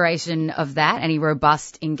consideration of that, any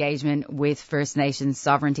robust engagement with First Nations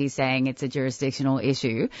sovereignty, saying it's a jurisdictional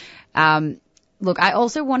issue. Look, I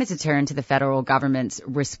also wanted to turn to the federal government's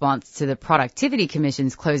response to the Productivity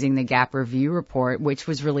Commission's Closing the Gap review report, which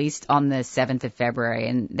was released on the 7th of February.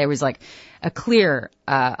 And there was a clear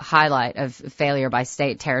highlight of failure by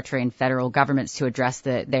state, territory and federal governments to address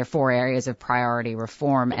their 4 areas of priority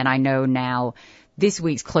reform. And I know now this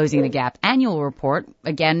week's Closing the Gap annual report,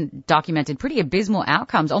 again, documented pretty abysmal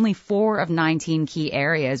outcomes. Only 4 of 19 key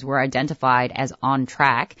areas were identified as on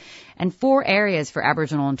track. And 4 areas for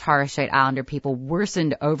Aboriginal and Torres Strait Islander people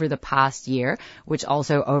worsened over the past year, which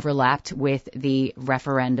also overlapped with the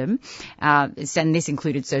referendum. And this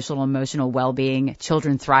included social and emotional well-being,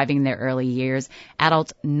 children thriving in their early years,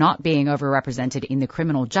 adults not being overrepresented in the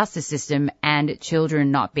criminal justice system, and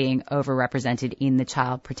children not being overrepresented in the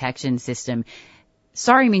child protection system.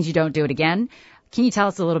 Sorry means you don't do it again. Can you tell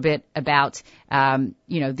us a little bit about,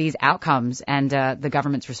 these outcomes and the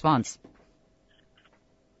government's response?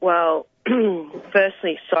 Well,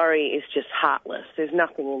 firstly, sorry is just heartless. There's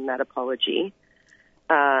nothing in that apology.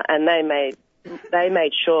 And they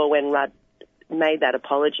made sure when Rudd made that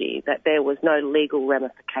apology that there was no legal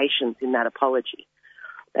ramifications in that apology.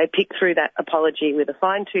 They picked through that apology with a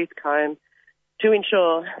fine-tooth comb to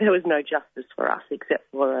ensure there was no justice for us except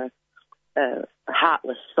for a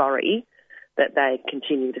heartless sorry that they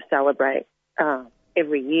continue to celebrate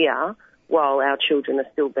every year while our children are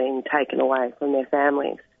still being taken away from their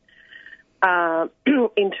families.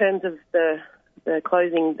 In terms of the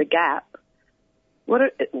closing the gap,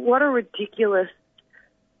 what a ridiculous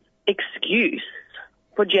excuse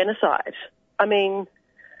for genocide. I mean,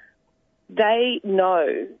 they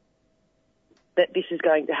know that this is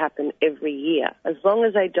going to happen every year. As long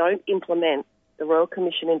as they don't implement the Royal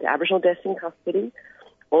Commission into Aboriginal Deaths in Custody,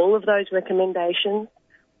 all of those recommendations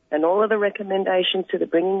and all of the recommendations to the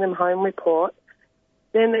Bringing Them Home report,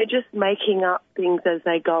 then they're just making up things as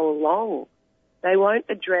they go along. They won't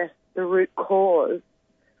address the root cause,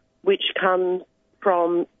 which comes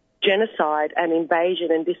from genocide and invasion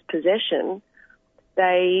and dispossession.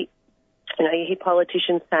 You hear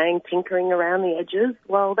politicians saying tinkering around the edges.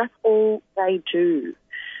 Well, that's all they do.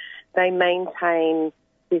 They maintain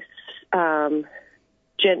this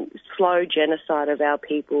slow genocide of our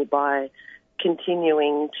people by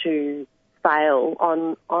continuing to fail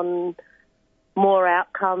on more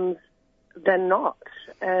outcomes than not.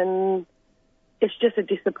 And it's just a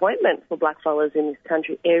disappointment for blackfellas in this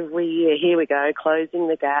country every year. Here we go, closing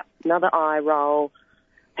the gap, another eye roll.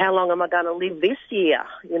 How long am I going to live this year?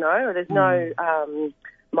 There's no,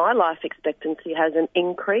 my life expectancy hasn't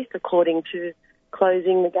increased according to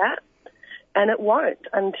closing the gap. And it won't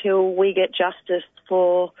until we get justice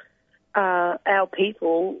for our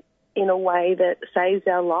people in a way that saves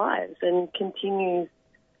our lives and continues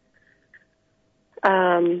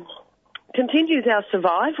our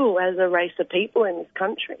survival as a race of people in this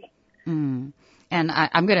country. Mm. And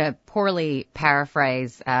I'm going to poorly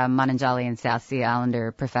paraphrase Mununjali and South Sea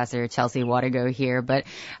Islander Professor Chelsea Wadigo here, but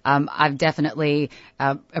I've definitely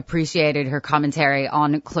appreciated her commentary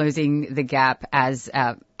on closing the gap as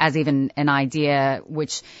even an idea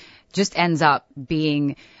which just ends up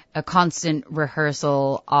being a constant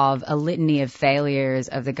rehearsal of a litany of failures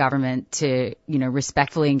of the government to,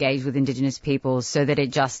 respectfully engage with Indigenous peoples, so that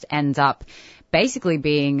it just ends up basically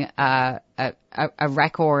being a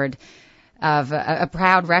record of a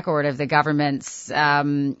proud record of the government's,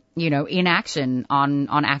 inaction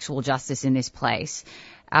on actual justice in this place.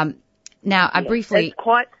 It's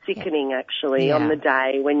quite sickening, actually, on the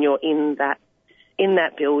day when you're in that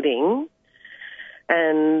building,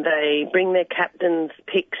 and they bring their captain's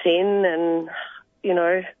picks in and,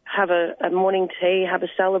 have a morning tea, have a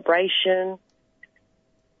celebration.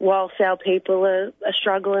 whilst our people are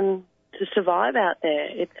struggling to survive out there.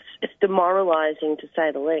 It's demoralising, to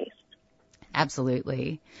say the least.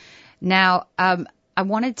 Absolutely. Now, I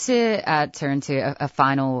wanted to turn to a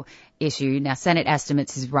final issue. Now, Senate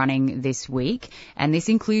estimates is running this week, and this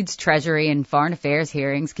includes Treasury and Foreign Affairs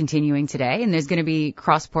hearings continuing today, and there's going to be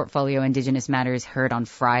cross-portfolio Indigenous matters heard on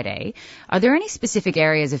Friday. Are there any specific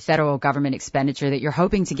areas of federal government expenditure that you're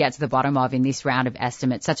hoping to get to the bottom of in this round of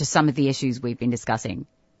estimates, such as some of the issues we've been discussing?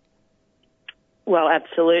 Well,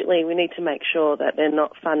 absolutely. We need to make sure that they're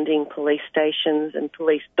not funding police stations and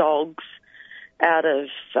police dogs out of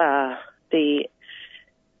the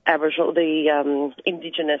Aboriginal, the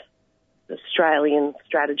Indigenous Australian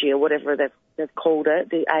strategy, or whatever they've called it,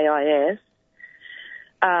 the AIS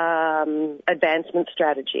advancement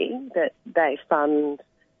strategy, that they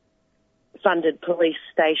funded police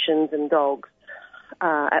stations and dogs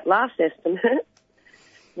at last estimate,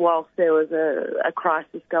 whilst there was a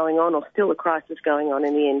crisis going on, or still a crisis going on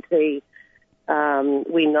in the NT.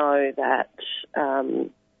 We know that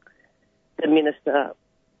the minister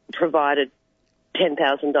provided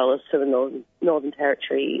 $10,000 to the Northern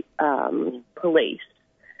Territory police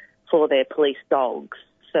for their police dogs,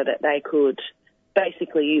 so that they could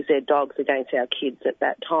basically use their dogs against our kids at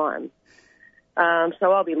that time.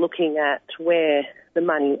 So I'll be looking at where the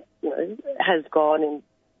money has gone, in,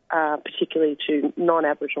 particularly to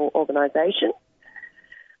non-Aboriginal organisations.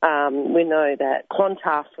 We know that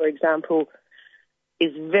Clontarf, for example,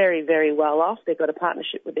 is very, very well off. They've got a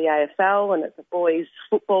partnership with the AFL, and it's a boys'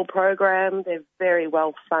 football program. They're very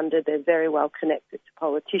well funded. They're very well connected to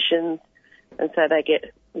politicians, and so they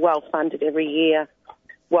get well funded every year,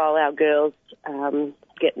 while our girls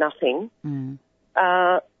get nothing.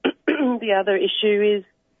 The other issue is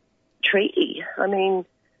treaty. I mean,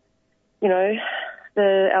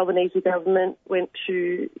 the Albanese government went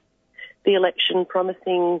to the election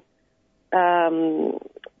promising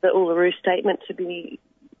the Uluru Statement to be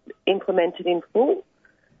implemented in full.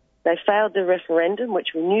 They failed the referendum,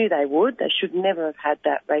 which we knew they would. They should never have had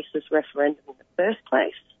that racist referendum in the first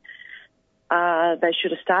place. They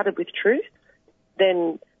should have started with truth,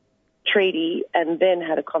 then treaty, and then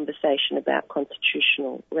had a conversation about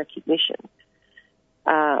constitutional recognition.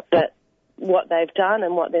 But what they've done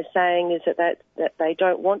and what they're saying is that they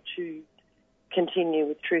don't want to continue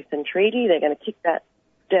with truth and treaty. They're going to kick that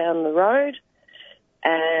down the road.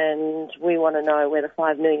 And we want to know where the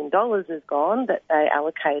 $5 million has gone that they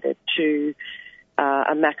allocated to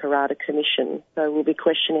a Makarrata commission. So we'll be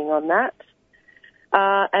questioning on that.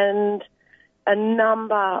 And a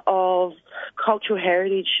number of cultural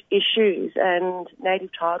heritage issues and native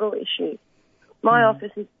title issues. My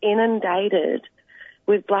office is inundated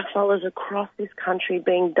with blackfellas across this country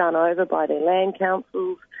being done over by their land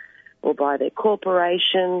councils or by their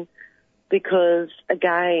corporation, because,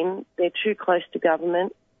 again, they're too close to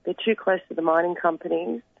government, they're too close to the mining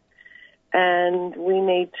companies, and we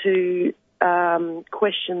need to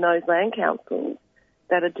question those land councils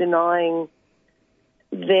that are denying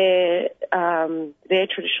their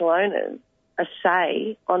traditional owners a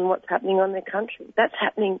say on what's happening on their country. That's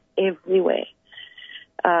happening everywhere.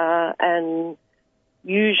 And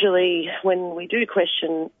usually when we do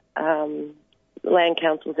question land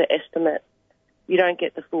councils or estimates, you don't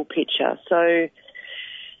get the full picture. So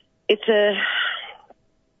it's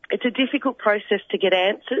a difficult process to get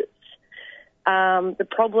answers. The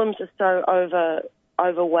problems are so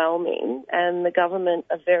overwhelming, and the government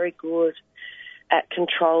are very good at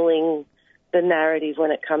controlling the narrative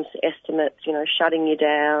when it comes to estimates, shutting you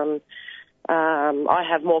down. I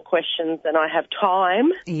have more questions than I have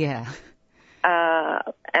time. Yeah.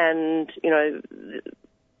 And,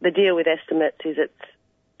 the deal with estimates is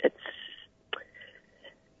it's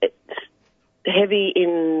heavy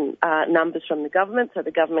in numbers from the government, so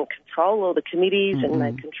the government control all the committees and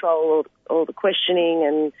they control all the questioning,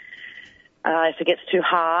 and if it gets too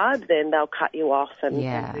hard, then they'll cut you off and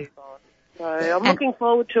move on. So I'm looking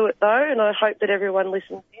forward to it, though, and I hope that everyone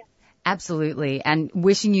listens in. Absolutely, and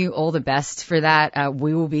wishing you all the best for that.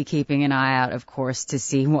 We will be keeping an eye out, of course, to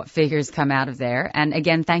see what figures come out of there. And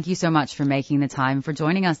again, thank you so much for making the time for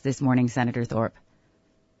joining us this morning, Senator Thorpe.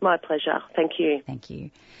 My pleasure. Thank you. Thank you.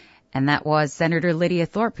 And that was Senator Lidia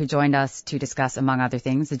Thorpe, who joined us to discuss, among other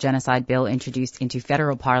things, the genocide bill introduced into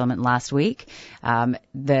federal parliament last week,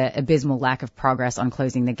 the abysmal lack of progress on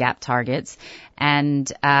closing the gap targets, and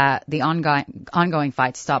the ongoing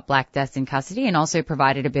fight to stop black deaths in custody, and also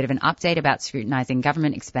provided a bit of an update about scrutinising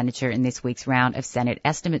government expenditure in this week's round of Senate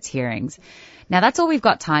estimates hearings. Now, that's all we've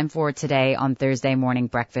got time for today on Thursday Morning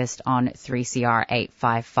Breakfast on 3CR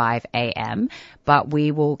 855 AM. But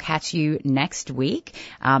we will catch you next week.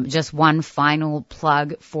 Just one final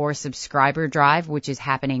plug for Subscriber Drive, which is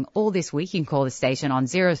happening all this week. You can call the station on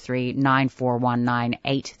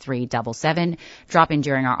 03-9419-8377. Drop in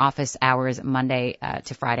during our office hours, Monday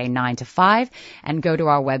to Friday, 9 to 5. And go to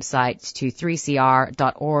our website to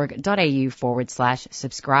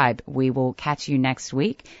 3cr.org.au/subscribe. We will catch you next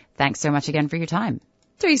week. Thanks so much again for your time.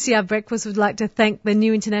 3CR Breakfast would like to thank the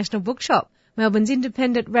New International Bookshop, Melbourne's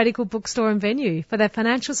independent radical bookstore and venue, for their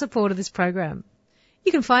financial support of this program.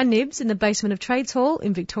 You can find Nibs in the basement of Trades Hall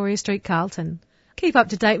in Victoria Street, Carlton. Keep up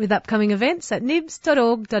to date with upcoming events at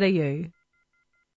nibs.org.au.